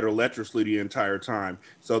looking at her lecherously the entire time,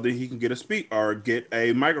 so that he can get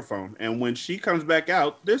a microphone. And when she comes back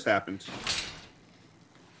out, this happens.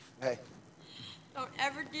 Hey. Don't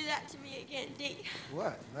ever do that to me again, D.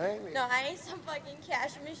 What, man? No, I ain't some fucking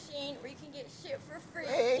cash machine where you can get shit for free.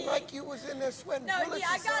 Hey, ain't D. like you was in there sweating No, bullets D,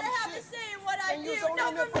 I or gotta some have shit. to say what I And do. you was only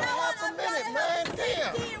in there for half a minute, man.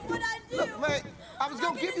 Damn. D, what I do. Look, man, I was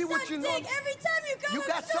gonna give you what you know. Every time you come You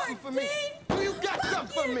got something for me. You got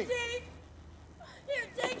something for me. Here,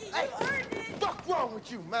 take it. Hey, You earned it. Fuck wrong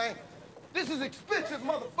with you, man? This is expensive,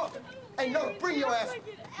 motherfucker. Hey, Nola, bring your ass.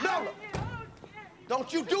 Nola,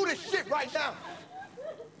 don't you do this shit right now.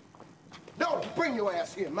 Nola, bring your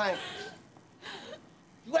ass here, man.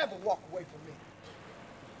 You ever walk away from me?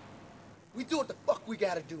 We do what the fuck we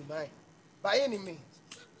gotta do, man. By any means.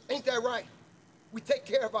 Ain't that right? We take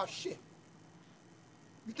care of our shit.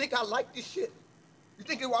 You think I like this shit? You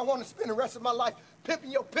think I want to spend the rest of my life pimping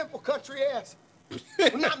your pimple country ass?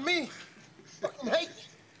 Well, not me. Fucking hate you.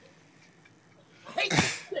 I hate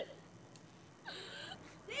this shit.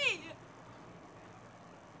 D.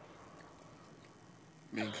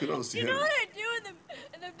 I mean, kudos to him. You know what I do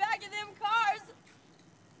in the back of them cars?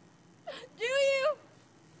 Do you?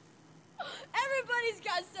 Everybody's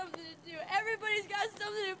got something to do. Everybody's got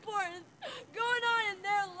something important going on in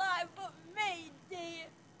their life but me, D.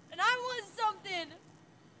 And I want something.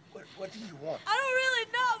 What do you want? I don't really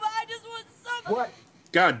know, but I just want something. What?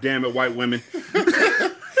 God damn it, white women.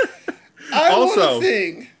 I want to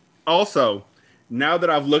sing. Also, now that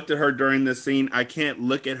I've looked at her during this scene, I can't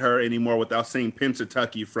look at her anymore without seeing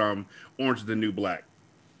Pennsatucky from Orange is the New Black.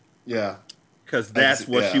 Yeah. Because that's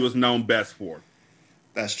what she was known best for.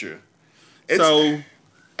 That's true. One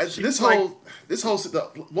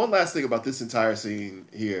last thing about this entire scene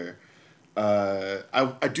here.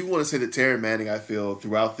 I do want to say that Taryn Manning, I feel,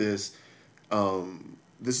 throughout this,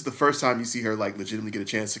 this is the first time you see her like legitimately get a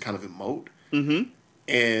chance to kind of emote. Mm-hmm.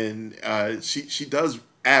 And she does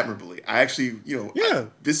admirably. I actually,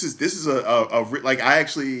 this is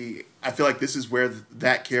I feel like this is where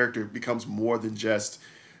that character becomes more than just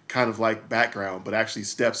kind of like background, but actually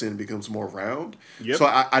steps in and becomes more round. Yep. So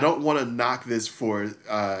I don't want to knock this for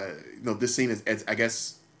this scene as I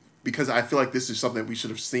guess, because I feel like this is something that we should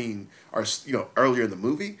have seen earlier in the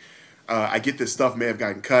movie. I get this stuff may have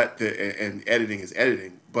gotten cut, and editing is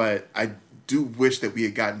editing, but I do wish that we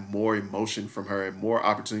had gotten more emotion from her and more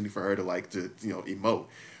opportunity for her to emote.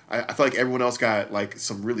 I feel like everyone else got like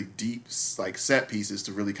some really deep like set pieces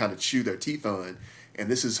to really kind of chew their teeth on, and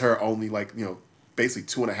this is her only basically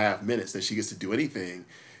 2.5 minutes that she gets to do anything.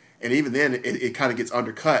 And even then, it kind of gets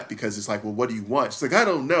undercut because it's like, well, what do you want? She's like, I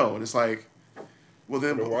don't know. And it's like, well,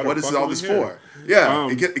 then what is all this for? Yeah,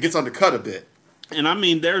 it gets undercut a bit. And I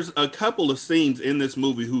mean, there's a couple of scenes in this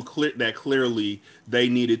movie that clearly they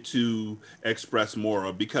needed to express more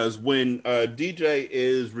of, because when DJ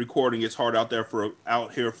is recording "It's Hard Out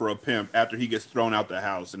Here for a Pimp" after he gets thrown out the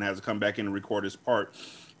house and has to come back in and record his part,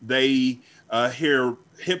 they hear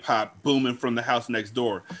hip hop booming from the house next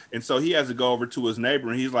door, and so he has to go over to his neighbor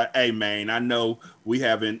and he's like, "Hey, man, I know we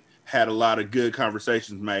haven't had a lot of good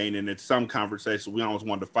conversations, man, and it's some conversations we almost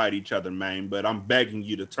want to fight each other, man, but I'm begging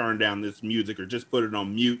you to turn down this music or just put it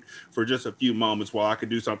on mute for just a few moments while I could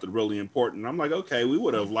do something really important." And I'm like, okay, we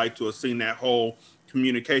would have liked to have seen that whole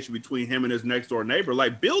communication between him and his next door neighbor.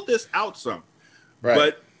 Like, build this out some. Right.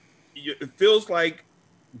 But it feels like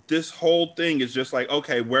this whole thing is just like,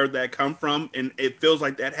 okay, where'd that come from? And it feels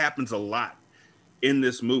like that happens a lot in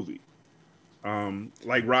this movie.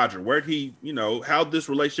 Like Roger, where'd he, how'd this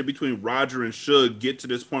relationship between Roger and Suge get to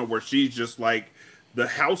this point where she's just like the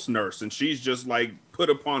house nurse and she's just like put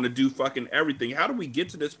upon to do fucking everything? How do we get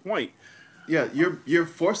to this point? Yeah, you're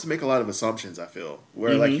forced to make a lot of assumptions, I feel,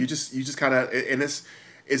 where like you just kind of, and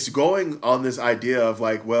it's going on this idea of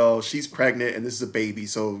like, well, she's pregnant and this is a baby,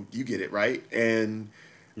 so you get it, right? And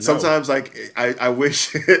sometimes like I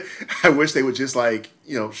wish I wish they would just like,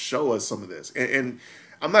 show us some of this. And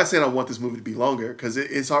I'm not saying I want this movie to be longer because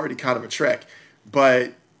it's already kind of a trek,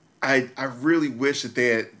 but I really wish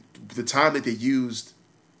that the time that they used,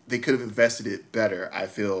 they could have invested it better, I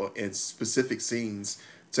feel, in specific scenes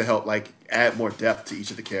to help like add more depth to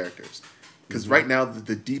each of the characters. Because right now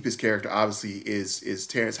the deepest character obviously is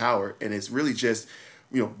Terrence Howard, and it's really just,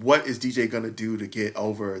 what is DJ going to do to get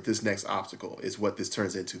over this next obstacle is what this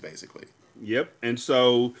turns into basically. Yep. And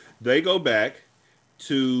so they go back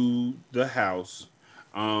to the house.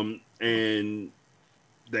 And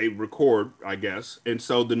they record, I guess. And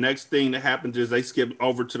so the next thing that happens is they skip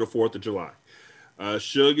over to the 4th of July.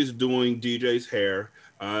 Suge is doing DJ's hair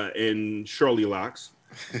in Shirley locks.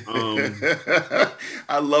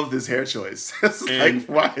 I love this hair choice. Like,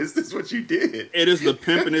 why is this what you did? It is the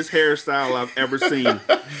pimpinest hairstyle I've ever seen.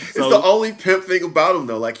 It's the only pimp thing about him,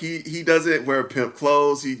 though. Like, he doesn't wear pimp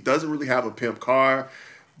clothes. He doesn't really have a pimp car.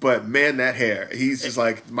 But man, that hair, he's just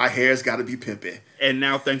like, my hair's got to be pimping. And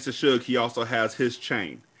now, thanks to Suge, he also has his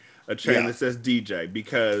chain. A chain that says DJ,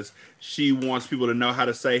 because she wants people to know how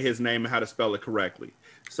to say his name and how to spell it correctly.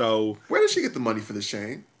 So, where did she get the money for this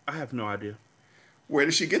chain? I have no idea. Where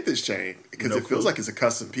did she get this chain? Because it feels like it's a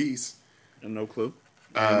custom piece. No clue.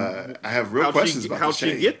 I have real questions about the chain.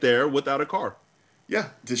 How'd she get there without a car? Yeah.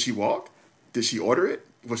 Did she walk? Did she order it?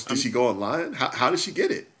 Did she go online? How did she get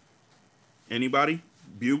it? Anybody?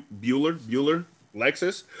 Bueller?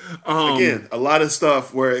 Lexus? Again, a lot of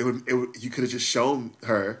stuff where you could have just shown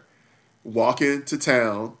her walking to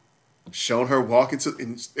town, shown her walking to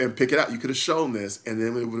and pick it out. You could have shown this, and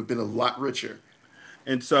then it would have been a lot richer.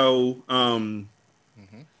 And so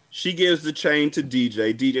she gives the chain to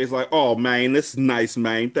DJ. DJ's like, "Oh, man, this is nice,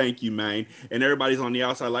 man. Thank you, man." And everybody's on the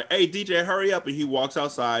outside like, "Hey, DJ, hurry up." And he walks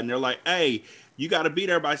outside, and they're like, "Hey, you got to be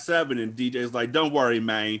there by 7." And DJ's like, "Don't worry,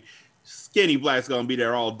 man. Skinny Black's going to be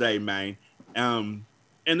there all day, man." And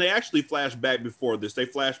they actually flash back before this. They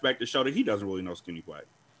flash back to show that he doesn't really know Skinny Black.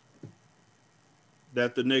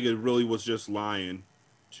 That the nigga really was just lying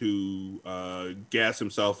to gas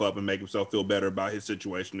himself up and make himself feel better about his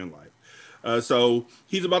situation in life. So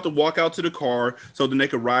he's about to walk out to the car so then they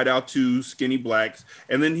could ride out to Skinny Black's.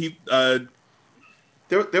 And then he...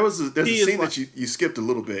 there's a scene that you skipped a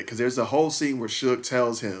little bit, because there's a whole scene where Suge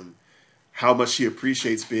tells him how much she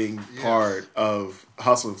appreciates being part of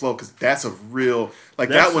Hustle and Flow, because that's a real, like,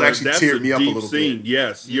 that one actually teared me up a little bit.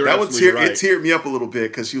 Yes, that one it teared me up a little bit,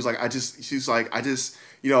 because she was like, I just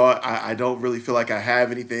I don't really feel like I have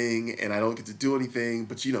anything and I don't get to do anything,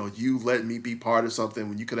 but you let me be part of something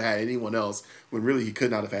when you could have had anyone else, when really he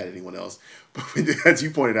could not have had anyone else. But as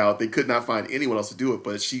you pointed out, they could not find anyone else to do it,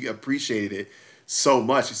 but she appreciated it so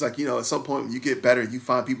much. It's like, at some point when you get better, you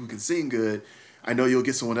find people who can sing good, I know you'll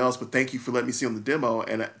get someone else, but thank you for letting me see on the demo.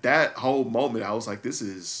 And that whole moment, I was like, this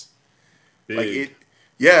is big. Like it.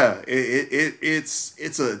 Yeah, it's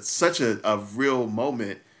such a real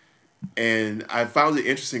moment. And I found it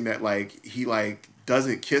interesting that like he like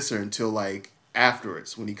doesn't kiss her until like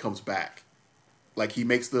afterwards when he comes back. Like he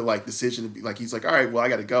makes the like decision to be like he's like, all right, well I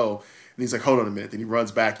got to go, and he's like, hold on a minute. Then he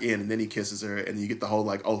runs back in, and then he kisses her, and then you get the whole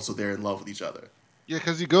like, oh, so they're in love with each other. Yeah,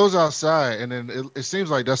 because he goes outside, and then it seems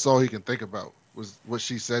like that's all he can think about was what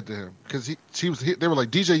she said to him. Because they were like,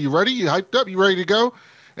 DJ, you ready? You hyped up? You ready to go?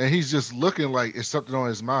 And he's just looking like it's something on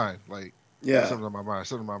his mind. Like, Yeah, something on my mind,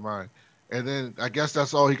 something on my mind. And then I guess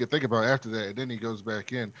that's all he could think about after that. And then he goes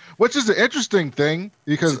back in, which is an interesting thing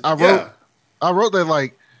because I wrote that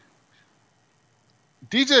like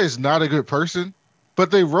DJ is not a good person,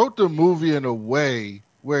 but they wrote the movie in a way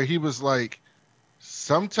where he was like,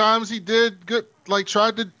 sometimes he did good, like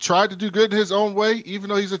tried to do good in his own way, even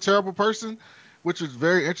though he's a terrible person, which was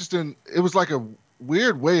very interesting. It was like a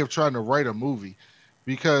weird way of trying to write a movie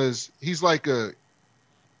because he's like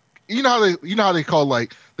you know how they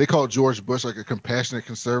call George Bush like a compassionate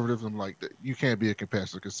conservative. I'm like, you can't be a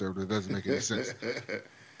compassionate conservative. It doesn't make any sense.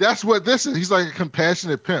 That's what this is. He's like a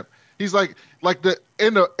compassionate pimp. He's like like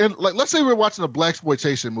let's say we're watching a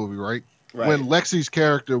blaxploitation movie, right? When Lexi's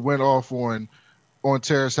character went off on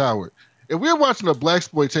Terrence Howard. If we were watching a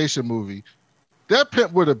blaxploitation movie, that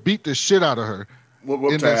pimp would have beat the shit out of her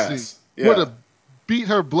in that scene. Yeah. Would have beat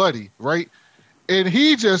her bloody, right? And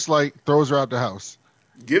he just like throws her out the house.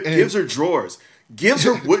 Gives her drawers. Gives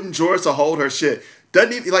her wooden drawers to hold her shit.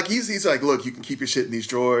 Doesn't even like he's like, look, you can keep your shit in these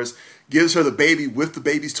drawers. Gives her the baby with the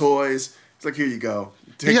baby's toys. It's like, here you go.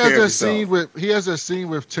 Take care of yourself. He has a scene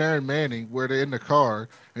with Taryn Manning where they're in the car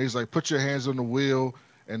and he's like, put your hands on the wheel,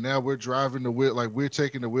 and now we're driving the wheel, like we're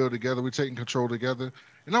taking the wheel together, we're taking control together.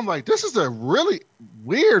 And I'm like, this is a really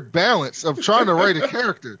weird balance of trying to write a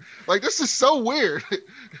character. Like, this is so weird.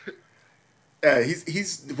 Yeah,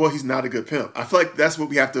 he's not a good pimp. I feel like that's what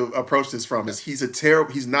we have to approach this from. Is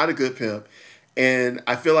he's not a good pimp, and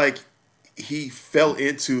I feel like he fell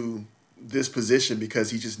into this position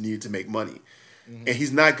because he just needed to make money, and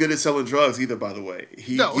he's not good at selling drugs either. By the way,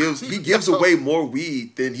 he gives away more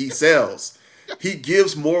weed than he sells. He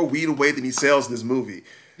gives more weed away than he sells in this movie.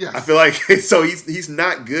 Yes. I feel like so he's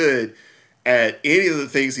not good at any of the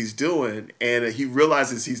things he's doing, and he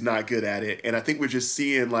realizes he's not good at it. And I think we're just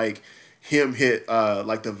seeing like him hit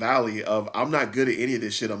like the valley of I'm not good at any of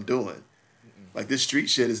this shit I'm doing. Like this street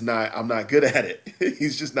shit is not. I'm not good at it.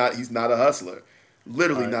 He's not a hustler.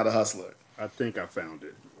 Literally not a hustler. I think I found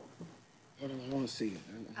it. I want to see it.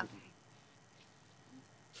 Okay.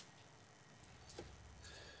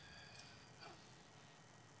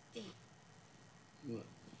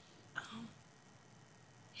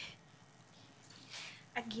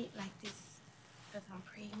 I get like this because I'm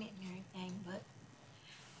pregnant and everything, but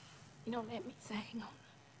you don't let me sing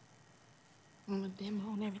on the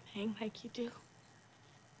demo and everything like you do.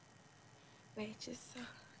 But it just,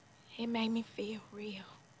 it made me feel real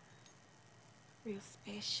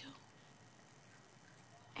special.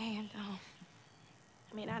 And,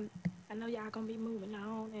 I mean, I know y'all gonna be moving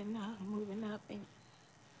on and moving up, and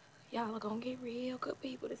y'all are gonna get real good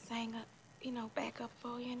people to sing up, you know, back up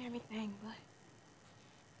for you and everything, but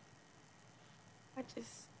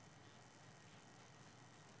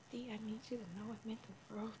D, I need you to know it meant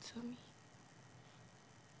the world to me.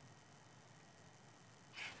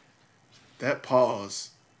 That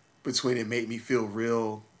pause between it made me feel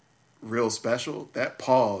real special. That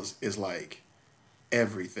pause is like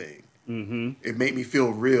everything. Mm-hmm. It made me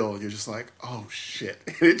feel real. You're just like, oh shit.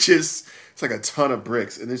 It's like a ton of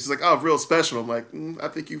bricks. And it's just like, oh, real special. I'm like, I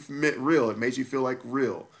think you meant real. It made you feel like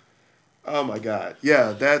real. Oh my God.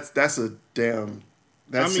 Yeah, that's a damn.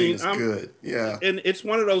 That scene is good. Yeah. And it's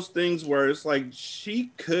one of those things where it's like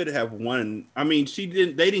she could have won. I mean,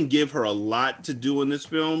 they didn't give her a lot to do in this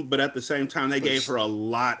film, but at the same time, they gave her a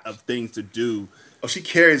lot of things to do. Oh, she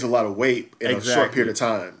carries a lot of weight in a short period of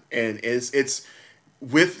time. And it's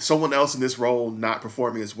with someone else in this role not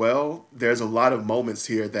performing as well, there's a lot of moments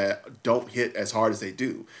here that don't hit as hard as they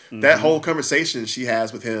do. Mm-hmm. That whole conversation she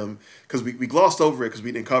has with him, because we glossed over it because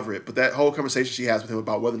we didn't cover it, but that whole conversation she has with him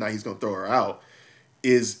about whether or not he's going to throw her out,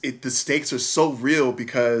 the stakes are so real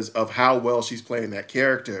because of how well she's playing that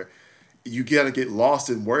character. You gotta get lost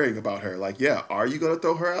in worrying about her. Like, yeah, are you gonna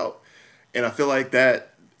throw her out? And I feel like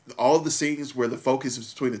that all the scenes where the focus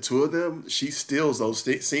is between the two of them, she steals those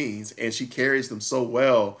scenes and she carries them so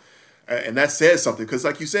well. And that says something because,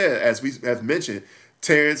 like you said, as we have mentioned,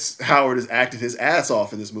 Terrence Howard has acted his ass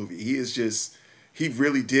off in this movie. He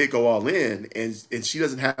really did go all in, and she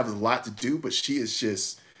doesn't have a lot to do, but she is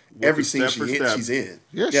just. Every scene she's in.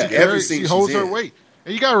 Yeah, every scene she holds her weight.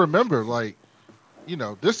 And you got to remember, like, you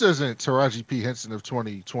know, this isn't Taraji P. Henson of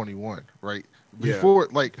 2021, right? Before,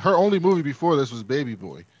 like, her only movie before this was Baby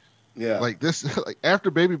Boy. Yeah. Like, this, like,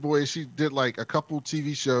 after Baby Boy, she did, like, a couple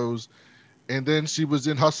TV shows, and then she was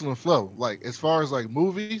in Hustle and Flow. Like as far as like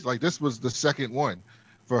movies, like this was the second one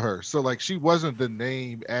for her. So like she wasn't the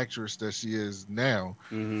name actress that she is now,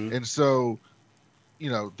 and so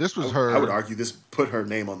this was her. I would argue this put her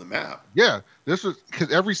name on the map. Yeah, this was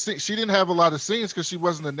because every scene she didn't have a lot of scenes because she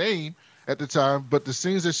wasn't a name at the time, but the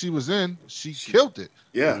scenes that she was in, she killed it.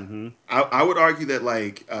 Yeah, I would argue that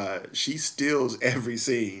like she steals every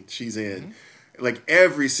scene she's in. Like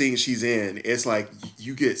every scene she's in, it's like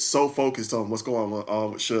you get so focused on what's going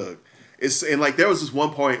on with Suge. And like there was this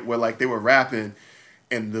one point where like they were rapping,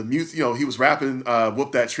 and the music, he was rapping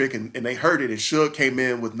 "Whoop That Trick," and they heard it, and Suge came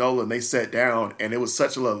in with Nola, and they sat down, and it was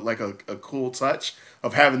such a cool touch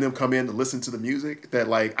of having them come in to listen to the music that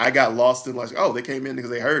like I got lost in like, oh, they came in because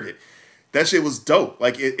they heard it. That shit was dope.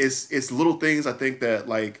 Like it's little things I think that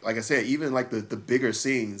like I said, even like the bigger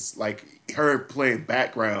scenes, like her playing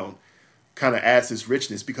background kind of adds this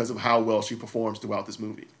richness because of how well she performs throughout this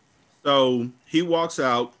movie. So he walks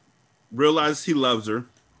out, realizes he loves her,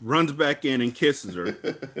 runs back in and kisses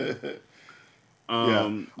her.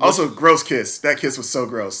 Also, gross kiss. That kiss was so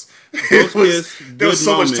gross. There was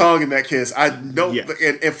so much tongue in that kiss. I know,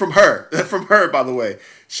 and from her, by the way,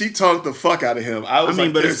 she tongued the fuck out of him. I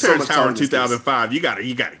mean, but it's Terrence Howard 2005. You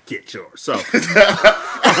gotta get yours. So,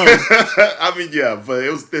 I mean, yeah, but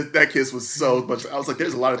it was that kiss was so much. I was like,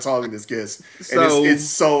 there's a lot of tongue in this kiss, and it's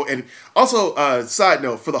so. And also, side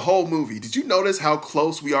note for the whole movie, did you notice how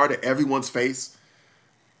close we are to everyone's face?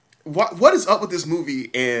 What is up with this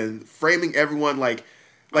movie and framing everyone like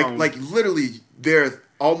literally they're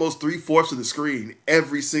almost 3/4 of the screen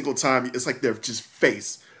every single time. It's like they're just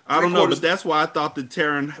face. I don't know, but that's why I thought that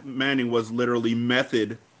Taryn Manning was literally meth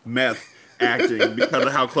acting because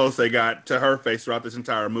of how close they got to her face throughout this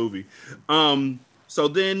entire movie. So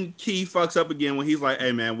then Key fucks up again when he's like,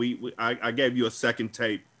 "Hey man, I gave you a second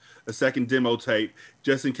demo tape,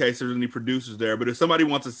 just in case there's any producers there. But if somebody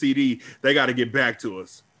wants a CD, they got to get back to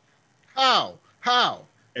us." How?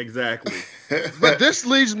 Exactly. But this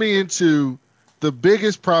leads me into the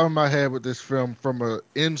biggest problem I had with this film from an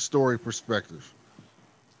in-story perspective.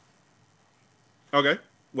 Okay.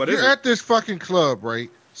 What is it? You're at this fucking club,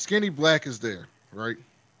 right? Skinny Black is there, right?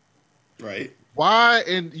 Right. Why?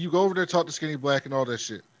 And you go over there, talk to Skinny Black and all that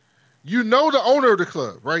shit. You know the owner of the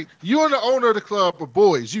club, right? You and the owner of the club are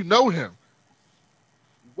boys. You know him.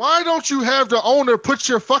 Why don't you have the owner put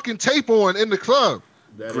your fucking tape on in the club?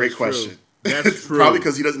 Great question. That's true. Probably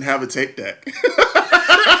because he doesn't have a tape deck.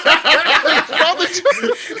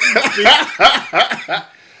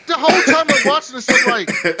 The whole time I'm watching this, I'm like,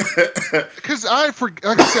 because like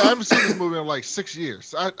I said, I haven't seen this movie in like 6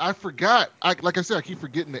 years. I forgot. Like I said, I keep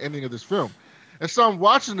forgetting the ending of this film, and so I'm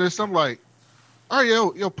watching this. I'm like, all right, yo,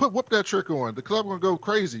 whoop that trick on. The club gonna go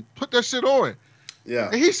crazy. Put that shit on. Yeah.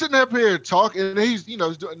 And he's sitting up here talking, and he's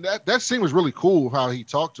doing that. That scene was really cool how he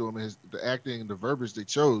talked to him and the acting and the verbiage they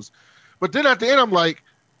chose. But then at the end, I'm like,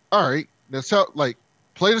 all right, let's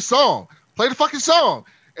play the song, play the fucking song.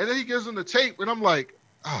 And then he gives him the tape, and I'm like,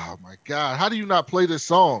 oh my God, how do you not play this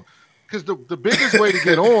song? Because the biggest way to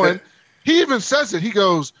get on, he even says it. He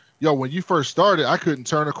goes, yo, when you first started, I couldn't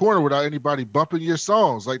turn a corner without anybody bumping your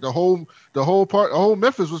songs. Like the whole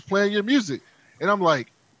Memphis was playing your music. And I'm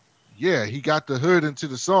like, yeah, he got the hood into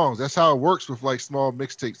the songs. That's how it works with like small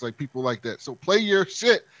mixtapes, like people like that. So play your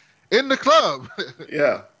shit in the club.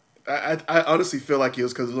 Yeah. I honestly feel like it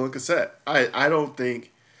was because it was on cassette. I don't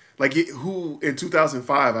think, who in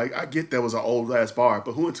 2005, I get that was an old ass bar,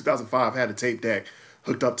 but who in 2005 had a tape deck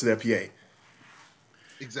hooked up to their PA?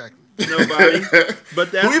 Exactly. Nobody. But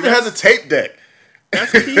who even has a tape deck?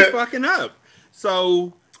 That's Key fucking up.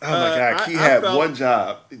 So, oh my God, Key had one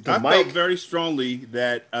job. I felt very strongly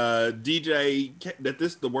that that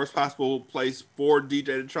this is the worst possible place for DJ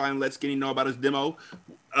to try and let Skinny know about his demo,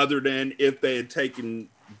 other than if they had taken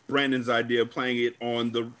Brandon's idea of playing it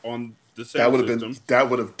on the sound system. That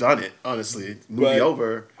would have done it, honestly. Movie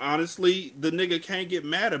over. Honestly, the nigga can't get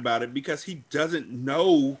mad about it because he doesn't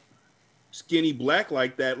know Skinny Black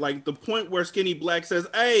like that. Like the point where Skinny Black says,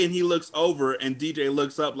 "Hey," and he looks over and DJ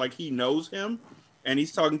looks up like he knows him and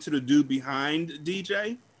he's talking to the dude behind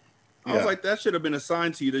DJ. I was like, that should have been a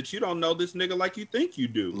sign to you that you don't know this nigga like you think you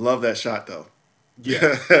do. Love that shot though.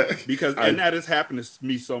 Yeah, because and that has happened to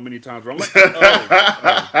me so many times where I'm like,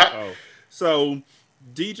 oh. So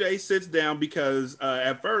DJ sits down because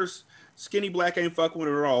at first Skinny Black ain't fucking with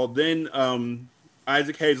her at all. Then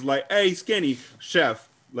Isaac Hayes is like, "Hey, Skinny, Chef."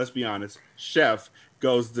 Let's be honest, Chef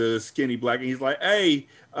goes to Skinny Black and he's like, "Hey,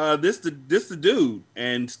 this the dude."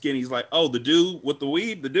 And Skinny's like, "Oh, the dude with the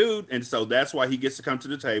weed, the dude." And so that's why he gets to come to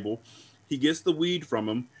the table. He gets the weed from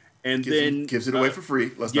him. and then gives it away for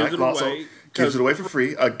free. Let's gives not it gloss away, over. Gives it away for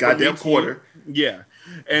free. A goddamn quarter. Yeah,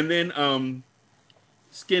 and then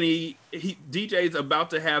Skinny DJ's about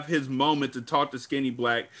to have his moment to talk to Skinny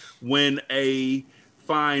Black when a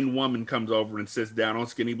fine woman comes over and sits down on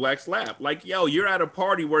Skinny Black's lap. Like, yo, you're at a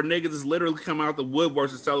party where niggas is literally come out the woodworks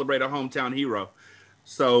to celebrate a hometown hero.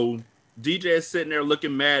 So DJ is sitting there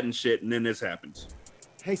looking mad and shit, and then this happens.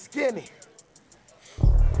 Hey, Skinny.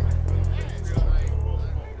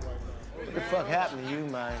 What the fuck happened to you,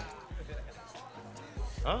 man?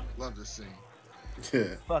 Huh? Love this scene. Yeah. What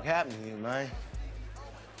the fuck happened to you, man?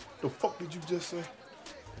 The fuck did you just say?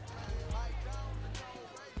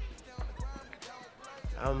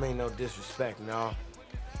 I don't mean no disrespect, no.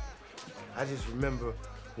 I just remember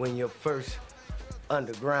when your first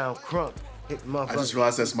underground crunk hit the motherfucker. I just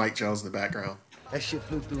realized that's Mike Jones in the background. That shit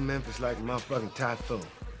flew through Memphis like a motherfucking typhoon.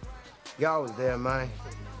 Y'all was there, man.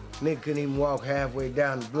 Nigga couldn't even walk halfway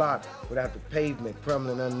down the block without the pavement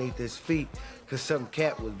crumbling underneath his feet because some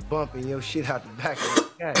cat was bumping your shit out the back of the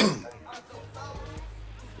cat.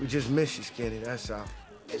 We just miss you, Skinny, that's all.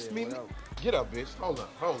 Miss me? Get up, bitch. Hold up.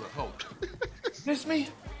 Miss me?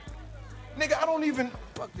 Nigga, I don't even...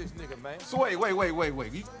 Fuck this nigga, man. So wait.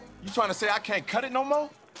 You trying to say I can't cut it no more?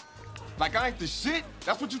 Like I ain't the shit?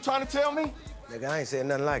 That's what you trying to tell me? Nigga, I ain't saying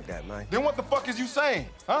nothing like that, man. Then what the fuck is you saying?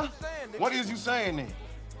 Huh? What is you saying then?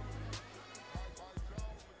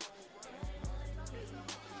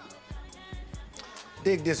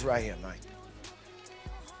 Dig this right here, man.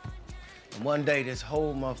 And one day, this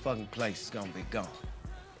whole motherfucking place is gonna be gone.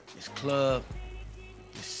 This club,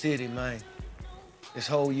 this city, man. This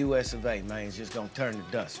whole US of A, man, is just gonna turn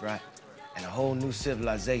to dust, right? And a whole new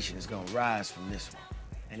civilization is gonna rise from this one.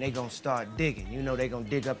 And they gonna start digging. You know, they gonna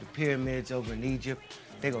dig up the pyramids over in Egypt.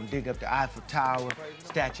 They gonna dig up the Eiffel Tower,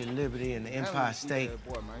 Statue of Liberty, and the Empire State.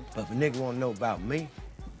 But if a nigga wanna know about me,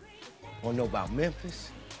 wanna know about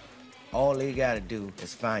Memphis, all they gotta do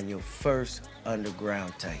is find your first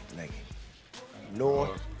underground tape, nigga.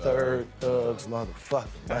 North Third Thugs, motherfucker,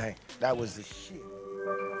 man. That was the shit.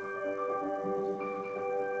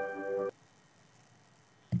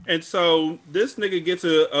 And so this nigga gets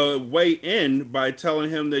a way in by telling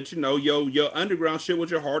him that, you know, your underground shit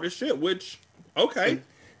was your hardest shit, which, okay.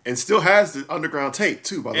 And still has the underground tape,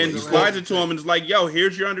 too, by the way. And slides it to him and is like, yo,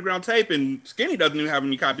 here's your underground tape. And Skinny doesn't even have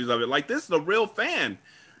any copies of it. Like, this is a real fan.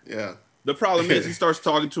 Yeah. The problem is he starts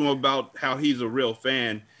talking to him about how he's a real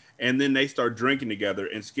fan. And then they start drinking together.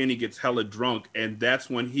 And Skinny gets hella drunk. And that's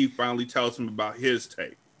when he finally tells him about his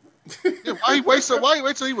tape. Yeah, why he wait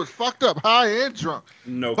till he was fucked up, high and drunk?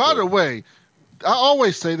 No. By the way, I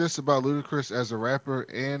always say this about Ludacris as a rapper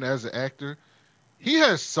and as an actor. He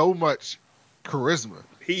has so much charisma.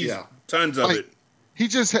 He's tons of it. He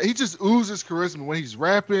just oozes charisma when he's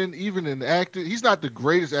rapping, even in acting. He's not the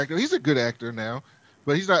greatest actor. He's a good actor now,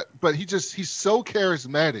 but he's not. But he's so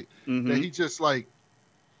charismatic that he just like.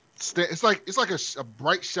 It's like a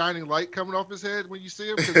bright shining light coming off his head when you see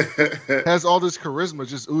him. It has all this charisma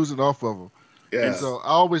just oozing off of him. Yeah. And so I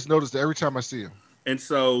always notice that every time I see him. And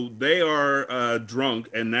so they are drunk,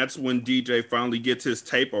 and that's when DJ finally gets his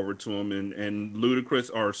tape over to him, and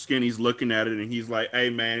Ludacris or Skinny's looking at it, and he's like,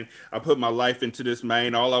 "Hey man, I put my life into this,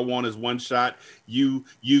 man. All I want is one shot. You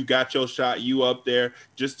got your shot. You up there.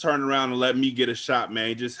 Just turn around and let me get a shot,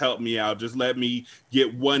 man. Just help me out. Just let me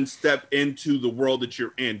get one step into the world that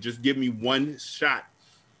you're in. Just give me one shot."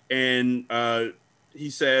 And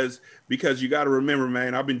he says, "Because you got to remember,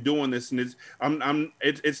 man, I've been doing this, and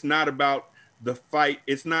it's not about the fight.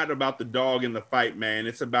 It's not about the dog in the fight, man.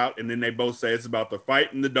 It's about," and then they both say it's about the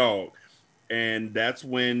fight and the dog. And that's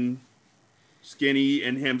when Skinny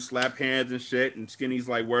and him slap hands and shit. And Skinny's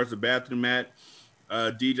like, "Where's the bathroom at?"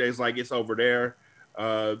 DJ's like, "It's over there."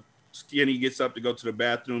 Skinny gets up to go to the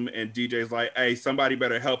bathroom, and DJ's like, "Hey, somebody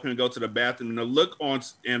better help him go to the bathroom." And the look on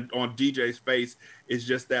DJ's face is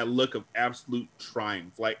just that look of absolute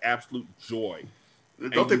triumph, like absolute joy.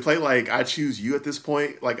 Don't they play like "I Choose You" at this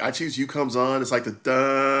point? Like "I Choose You" comes on, it's like the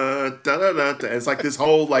dun dun dun dun, dun. It's like this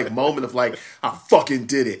whole like moment of like, I fucking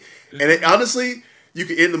did it. And honestly, you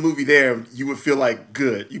could end the movie there. You would feel like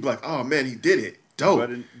good. You'd be like, oh man, he did it. Dope. But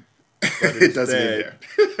it doesn't end there.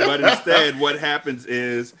 But instead, what happens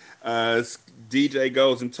is DJ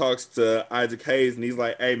goes and talks to Isaac Hayes, and he's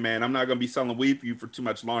like, "Hey man, I'm not gonna be selling weed for you for too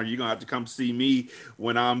much longer. You're gonna have to come see me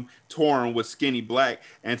when I'm touring with Skinny Black."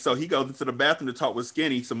 And so he goes into the bathroom to talk with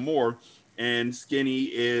Skinny some more, and Skinny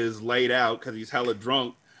is laid out because he's hella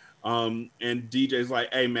drunk. And DJ's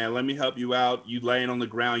like, "Hey man, let me help you out. You laying on the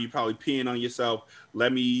ground, you probably peeing on yourself.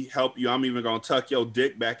 Let me help you. I'm even gonna tuck your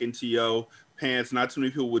dick back into your pants. Not too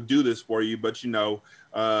many people would do this for you, but you know,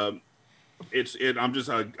 I'm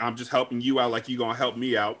just helping you out like you gonna help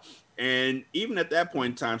me out. And even at that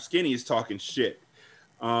point in time, Skinny is talking shit.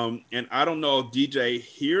 And I don't know if DJ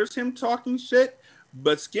hears him talking shit,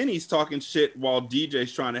 but Skinny's talking shit while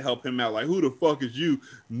DJ's trying to help him out. Like, who the fuck is you,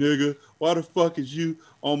 nigga? Why the fuck is you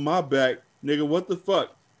on my back, nigga? What the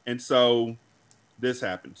fuck? And so this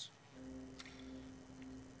happens.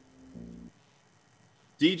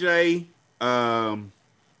 DJ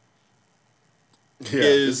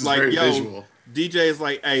is like, yo, visual. DJ is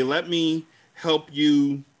like, hey, let me help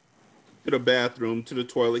you to the bathroom, to the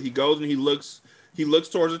toilet. He goes and he looks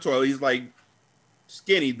towards the toilet. He's like,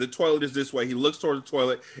 Skinny, the toilet is this way. He looks towards the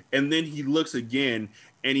toilet, and then he looks again,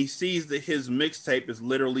 and he sees that his mixtape is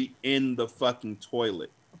literally in the fucking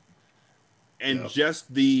toilet. And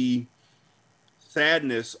just the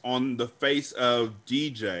sadness on the face of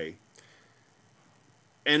DJ.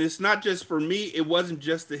 And it's not just for me. It wasn't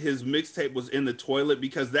just that his mixtape was in the toilet,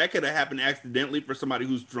 because that could have happened accidentally for somebody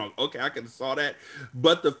who's drunk. Okay, I could have saw that.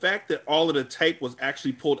 But the fact that all of the tape was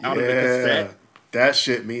actually pulled out of the cassette. That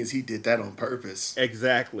shit means he did that on purpose.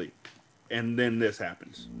 Exactly. And then this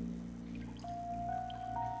happens.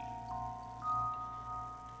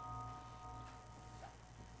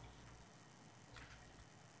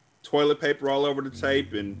 Toilet paper all over the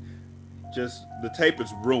tape, and just the tape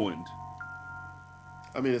is ruined.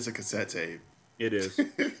 I mean, it's a cassette tape. It is.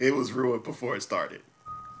 It was ruined before it started.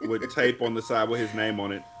 With tape on the side with his name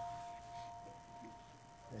on it.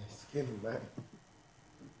 Hey, Skinny, man.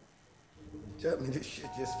 You tell me this shit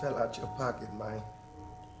just fell out your pocket, man.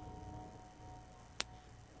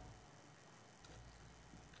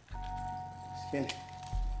 Skinny.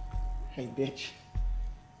 Hey, bitch.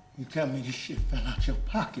 You tell me this shit fell out your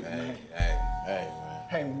pocket, man. Hey, man.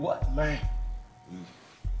 Hey, what, man?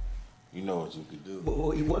 You know what you could do.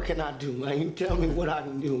 What can I do, man? You tell me what I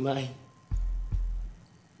can do, man. You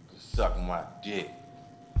can suck my dick,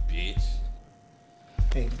 bitch.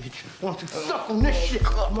 Hey, bitch, why don't you suck on this shit,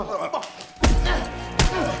 motherfucker?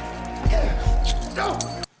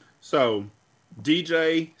 So,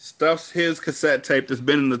 DJ stuffs his cassette tape that's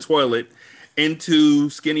been in the toilet into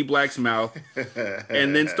Skinny Black's mouth,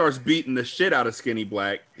 and then starts beating the shit out of Skinny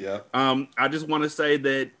Black. Yeah. I just want to say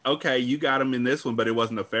that, okay, you got him in this one, but it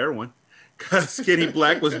wasn't a fair one. Because Skinny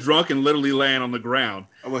Black was drunk and literally laying on the ground.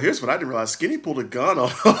 Well, here's what I didn't realize. Skinny pulled a gun on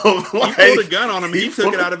him. He pulled a gun on him. He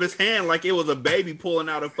took it out of his hand like it was a baby pulling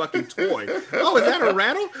out a fucking toy. Oh, is that a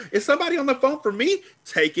rattle? Is somebody on the phone for me?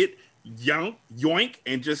 Take it, yoink,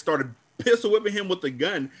 and just started pistol whipping him with the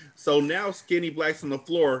gun. So now Skinny Black's on the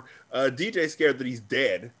floor. DJ's scared that he's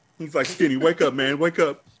dead. He's like, Skinny, wake up, man. Wake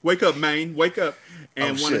up. Wake up, man. Wake up.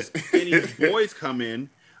 And one of Skinny's boys come in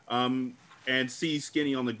and see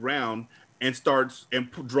Skinny on the ground, and starts and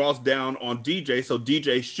draws down on DJ. So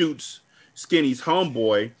DJ shoots Skinny's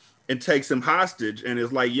homeboy and takes him hostage, and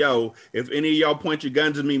is like, "Yo, if any of y'all point your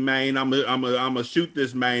guns at me, man, I'm a shoot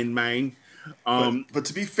this man." But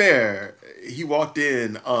to be fair, he walked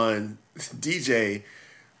in on DJ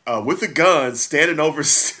with a gun, standing over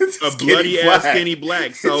a bloody ass Skinny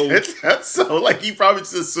Black. So that's so like he probably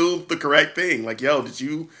just assumed the correct thing. Like, yo, did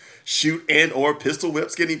you shoot and or pistol whip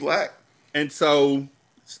Skinny Black? And so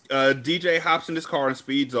DJ hops in his car and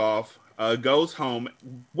speeds off, goes home.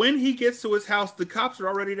 When he gets to his house, the cops are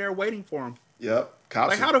already there waiting for him. Yep.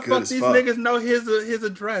 Cops like, how the fuck these niggas know his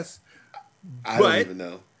address? I don't even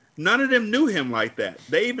know. None of them knew him like that.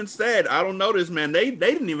 They even said, I don't know this man. They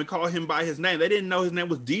didn't even call him by his name. They didn't know his name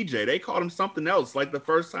was DJ. They called him something else, like the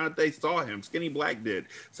first time they saw him. Skinny Black did.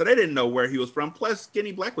 So they didn't know where he was from. Plus,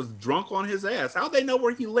 Skinny Black was drunk on his ass. How'd they know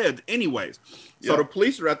where he lived? Anyways. So the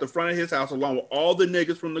police are at the front of his house along with all the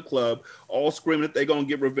niggas from the club, all screaming that they're going to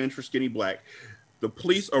get revenge for Skinny Black. The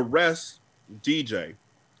police arrest DJ.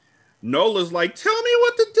 Nola's like, tell me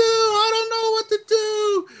what to do. I don't know what to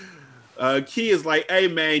do. Key is like, hey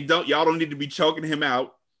man, y'all don't need to be choking him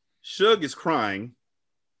out. Suge is crying.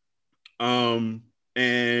 And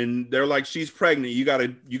they're like, she's pregnant. You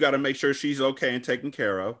gotta make sure she's okay and taken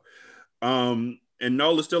care of. And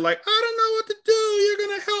Nola's still like, I don't know what to do. You're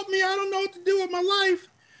gonna help me. I don't know what to do with my life.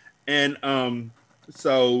 And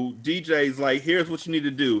so DJ's like, here's what you need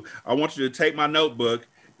to do. I want you to take my notebook,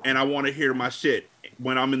 and I want to hear my shit.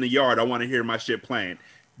 When I'm in the yard, I want to hear my shit playing.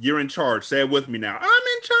 You're in charge. Say it with me now. I'm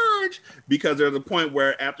in charge. Because there's a point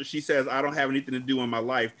where after she says, I don't have anything to do in my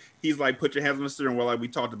life, he's like, put your hands on the steering wheel like we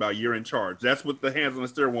talked about. You're in charge. That's what the hands on the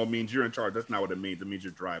steering wheel means. You're in charge. That's not what it means. It means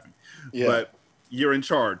you're driving. Yeah. But you're in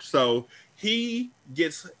charge. So he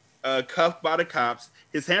gets cuffed by the cops.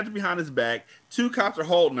 His hands are behind his back. 2 cops are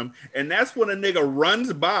holding him. And that's when a nigga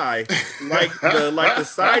runs by like the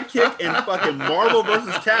sidekick in fucking Marvel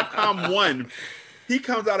vs. Capcom 1. he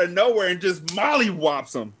comes out of nowhere and just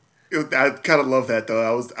mollywops him. I kind of love that though.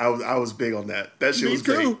 I was big on that. That shit was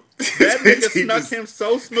too. great. That nigga snuck him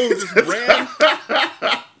so smooth, just ran.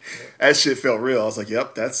 That shit felt real. I was like,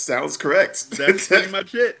 "Yep, that sounds correct." That's pretty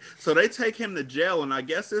much it. So they take him to jail, and I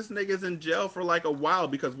guess this nigga's in jail for like a while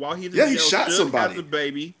because while he's in jail, he shot Suge somebody. has a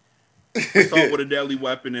baby, assault with a deadly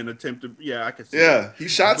weapon, and attempted. Yeah, I can see. Yeah, that. he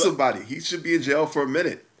shot somebody. He should be in jail for a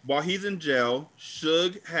minute. While he's in jail,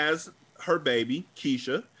 Suge has her baby,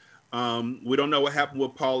 Keisha. We don't know what happened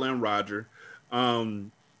with Paula and Roger.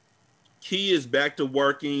 Key is back to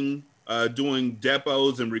working, doing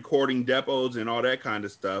depots and recording depots and all that kind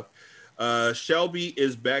of stuff. Shelby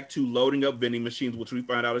is back to loading up vending machines, which we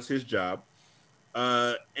find out is his job.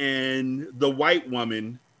 And the white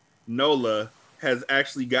woman, Nola, has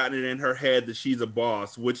actually gotten it in her head that she's a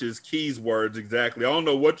boss, which is Key's words exactly. I don't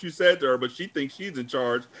know what you said to her, but she thinks she's in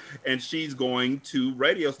charge, and she's going to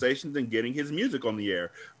radio stations and getting his music on the air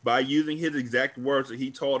by using his exact words that he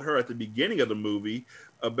told her at the beginning of the movie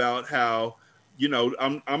about how, you know,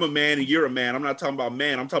 I'm a man and you're a man. I'm not talking about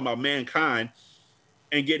man. I'm talking about mankind,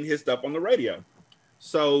 and getting his stuff on the radio.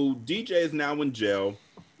 So DJ is now in jail.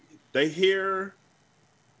 They hear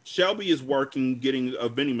Shelby is working, getting a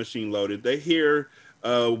vending machine loaded. They hear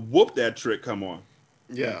Whoop That Trick come on.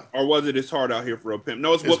 Yeah. Or was it It's Hard Out Here for a Pimp?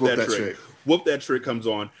 No, it's Whoop That Trick. Whoop That Trick comes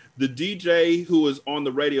on. The DJ who is on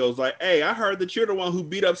the radio is like, hey, I heard that you're the one who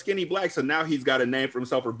beat up Skinny Black. So now he's got a name for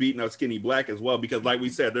himself for beating up Skinny Black as well. Because like we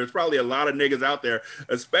said, there's probably a lot of niggas out there,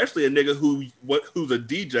 especially a nigga who's a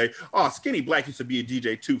DJ. Oh, Skinny Black used to be a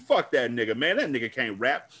DJ too. Fuck that nigga, man. That nigga can't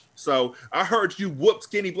rap. So I heard you whoop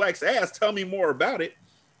Skinny Black's ass. Tell me more about it.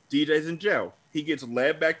 DJ's in jail. He gets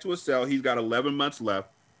led back to a cell. He's got 11 months left.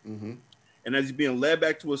 Mm-hmm. And as he's being led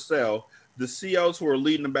back to a cell, the COs who are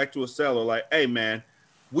leading him back to a cell are like, hey, man,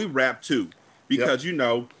 we rap too. Because, you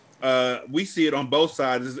know, we see it on both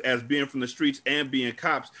sides as being from the streets and being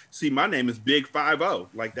cops. See, my name is Big 5-0.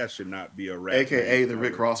 Like, that should not be a rap AKA name. the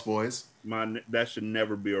Rick Ross Boys. That should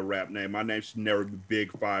never be a rap name. My name should never be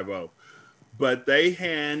Big 5-0. But they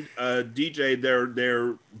hand DJ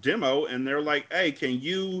their demo, and they're like, hey, can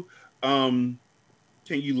you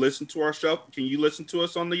listen to our show? Can you listen to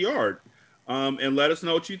us on the yard? And let us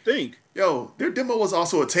know what you think. Yo, their demo was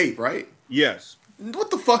also a tape, right? Yes.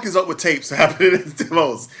 What the fuck is up with tapes happening in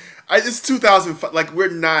demos? It's 2005. Like, we're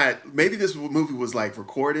not. Maybe this movie was like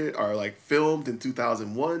recorded or like filmed in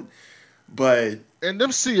 2001, but and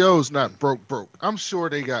them COs not broke. I'm sure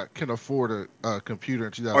they can afford a computer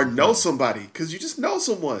in 2005. Or know somebody, because you just know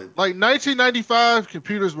someone. Like 1995,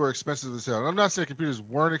 computers were expensive as hell. I'm not saying computers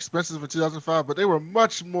weren't expensive in 2005, but they were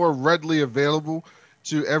much more readily available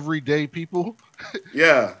to everyday people.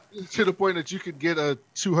 Yeah. To the point that you could get a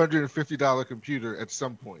 $250 computer at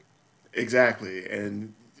some point. Exactly.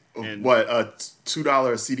 And what, a $2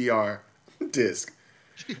 CDR disc.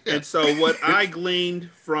 And so what I gleaned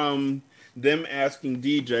from them asking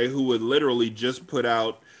DJ, who would literally just put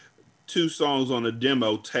out 2 songs on a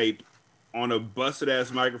demo tape on a busted ass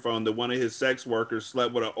microphone that one of his sex workers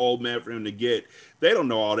slept with an old man for him to get. They don't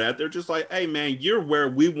know all that. They're just like, hey man, you're where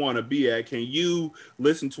we want to be at. Can you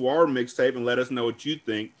listen to our mixtape and let us know what you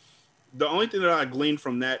think? The only thing that I gleaned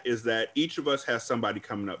from that is that each of us has somebody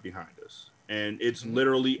coming up behind us. And it's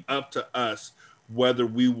literally up to us whether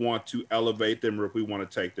we want to elevate them or if we want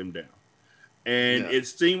to take them down. And it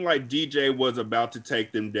seemed like DJ was about to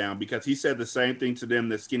take them down because he said the same thing to them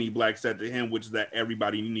that Skinny Black said to him, which is that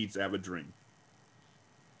everybody needs to have a dream.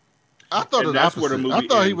 I thought it opposite. I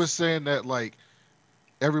thought he was saying that like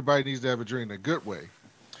everybody needs to have a dream in a good way.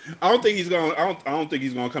 I don't think he's gonna. I don't think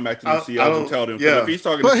he's gonna come back to the COs and tell them. Yeah. If he's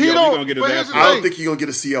talking to COs, he's gonna get his ass. I don't think you're gonna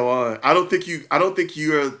get a CO on. I don't think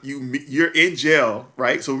you're in jail,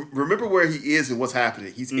 right? So remember where he is and what's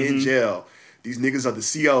happening. He's in jail. These niggas are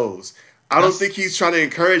the COs. I don't think he's trying to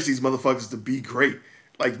encourage these motherfuckers to be great.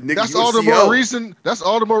 Like, nigga, that's all the more reason. That's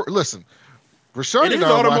all the more. Listen, Rashad, it is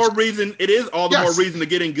all the more reason. It is all the more reason to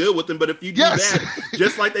get in good with them. But if you do that,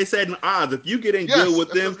 just like they said in Oz, if you get in good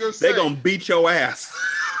with them, they're gonna beat your ass.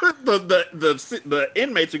 the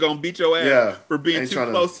inmates are gonna beat your ass for being too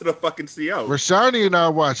close to the fucking CO. Rashani and I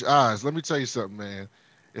watch Oz. Let me tell you something, man.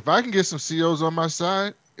 If I can get some COs on my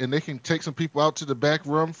side and they can take some people out to the back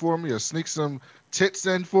room for me or sneak some tits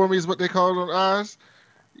in for me, is what they call it on Oz.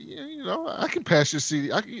 You know, I can pass your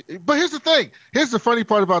CD. But here's the thing. Here's the funny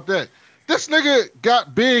part about that. This nigga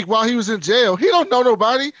got big while he was in jail. He don't know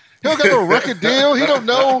nobody. He don't got no record deal. He don't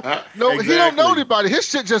know exactly. He don't know anybody. His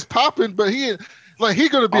shit just popping, but he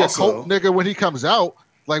gonna be also, a cult nigga when he comes out.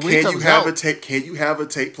 Like when he comes out. Can you have a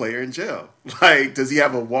tape player in jail? Like, does he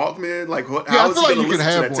have a Walkman? Like, how I is feel he like gonna you can listen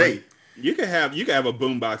have to that one. tape? You can have a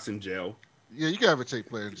boombox in jail. Yeah, you can have a tape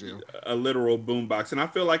player in jail. A literal boombox. And I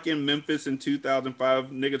feel like in Memphis in 2005,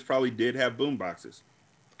 niggas probably did have boomboxes.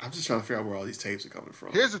 I'm just trying to figure out where all these tapes are coming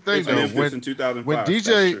from. Here's the thing, It's though. Memphis in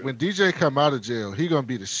 2005. When DJ come out of jail, he gonna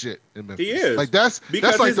be the shit in Memphis. He is. Like that's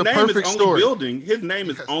because like his the name perfect is only story. building. His name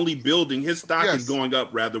is only building. His stock Yes. is going up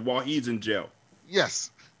rather while he's in jail. Yes.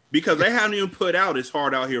 Because they haven't even put out "It's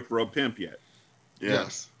Hard Out Here for a Pimp" yet. Yeah.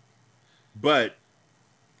 Yes. But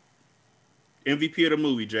MVP of the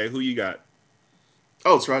movie, Jay, who you got?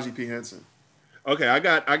 Oh, Taraji P. Henson. Okay, I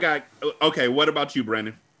got. Okay, what about you,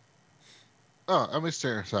 Brandon? Oh, I miss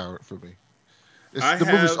Terrence Howard for me. I The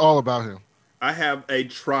movie's have- all about him. I have a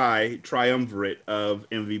triumvirate of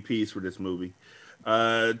MVPs for this movie.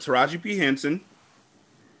 Taraji P. Henson,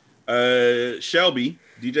 Shelby,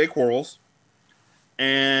 DJ Quarles,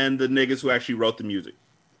 and the niggas who actually wrote the music.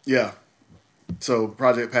 Yeah. So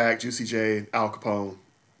Project Pack, Juicy J, Al Capone.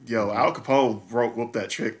 Yo, Al Capone whooped that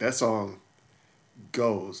trick. That song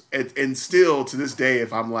goes. And still to this day,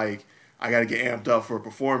 if I'm like, I got to get amped up for a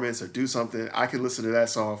performance or do something, I can listen to that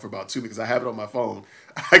song for about 2 minutes. I have it on my phone.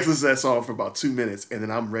 I can listen to that song for about 2 minutes and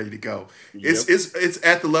then I'm ready to go. Yep. It's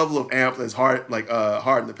at the level of amp that's hard, like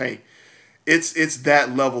hard in the paint. It's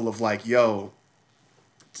that level of like, yo,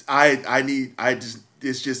 it's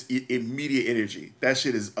just immediate energy. That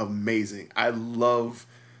shit is amazing. I love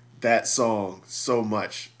that song so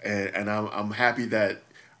much, and I'm happy that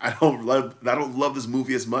I don't love this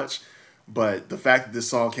movie as much, but the fact that this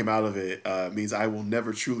song came out of it means I will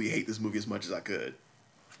never truly hate this movie as much as I could.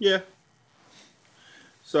 Yeah.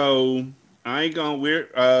 So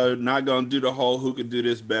we're not gonna do the whole who could do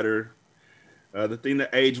this better. The thing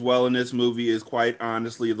that aged well in this movie is quite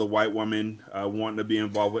honestly the white woman wanting to be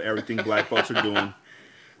involved with everything black folks are doing.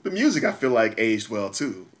 The music I feel like aged well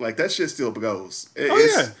too. Like that shit still goes.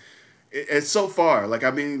 It's so far. Like,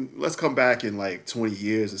 I mean, let's come back in like 20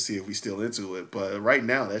 years and see if we still into it. But right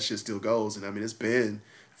now, that shit still goes. And I mean, it's been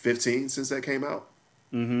 15 since that came out.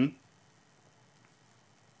 Mm-hmm.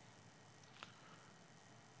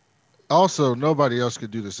 Also, nobody else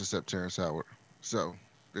could do this except Terrence Howard. So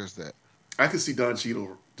there's that. I could see Don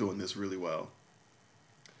Cheadle doing this really well.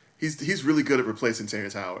 He's really good at replacing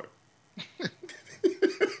Terrence Howard.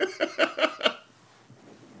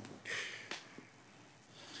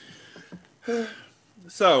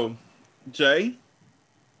 So, Jay,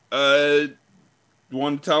 you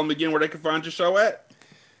want to tell them again where they can find your show at?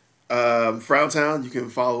 Frowntown, you can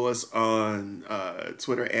follow us on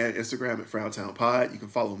Twitter and Instagram at Frowntown Pod. You can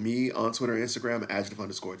follow me on Twitter and Instagram at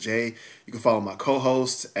adjective_J. You can follow my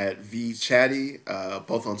co-hosts at VChatty,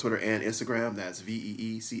 both on Twitter and Instagram. That's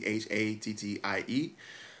VEECHATTIE.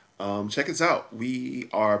 Check us out. We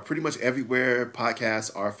are pretty much everywhere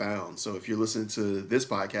podcasts are found. So if you're listening to this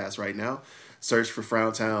podcast right now, search for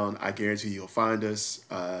Frowntown. I guarantee you'll find us.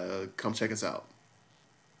 Come check us out.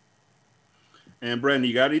 And Brandon,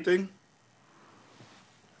 you got anything?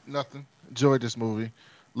 Nothing. Enjoyed this movie.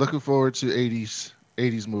 Looking forward to 80s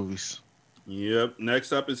movies. Yep.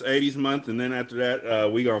 Next up is 80s month, and then after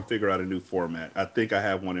that, we're going to figure out a new format. I think I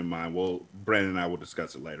have one in mind. Well, Brandon and I will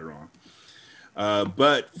discuss it later on.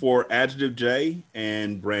 But for Adjective J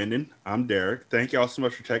and Brandon, I'm Derek. Thank y'all so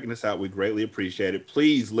much for checking us out. We greatly appreciate it.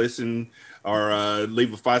 Please listen or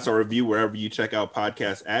leave a 5-star review wherever you check out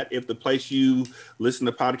podcasts at. If the place you listen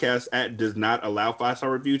to podcasts at does not allow 5-star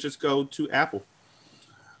reviews, just go to Apple.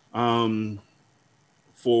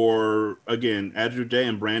 For, again, Adjective J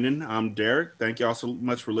and Brandon, I'm Derek. Thank y'all so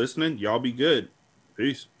much for listening. Y'all be good.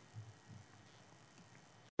 Peace.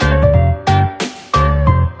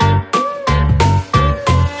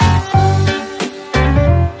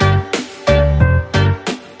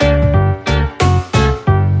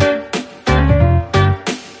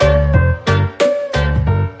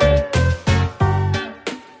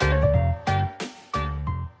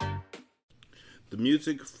 The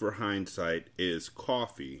music for Hindsight is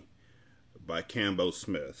Coffee by Cambo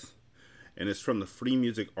Smith, and it's from the Free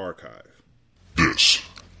Music Archive. This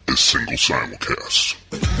is Single Simulcast.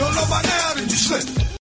 Don't know by now that you slip.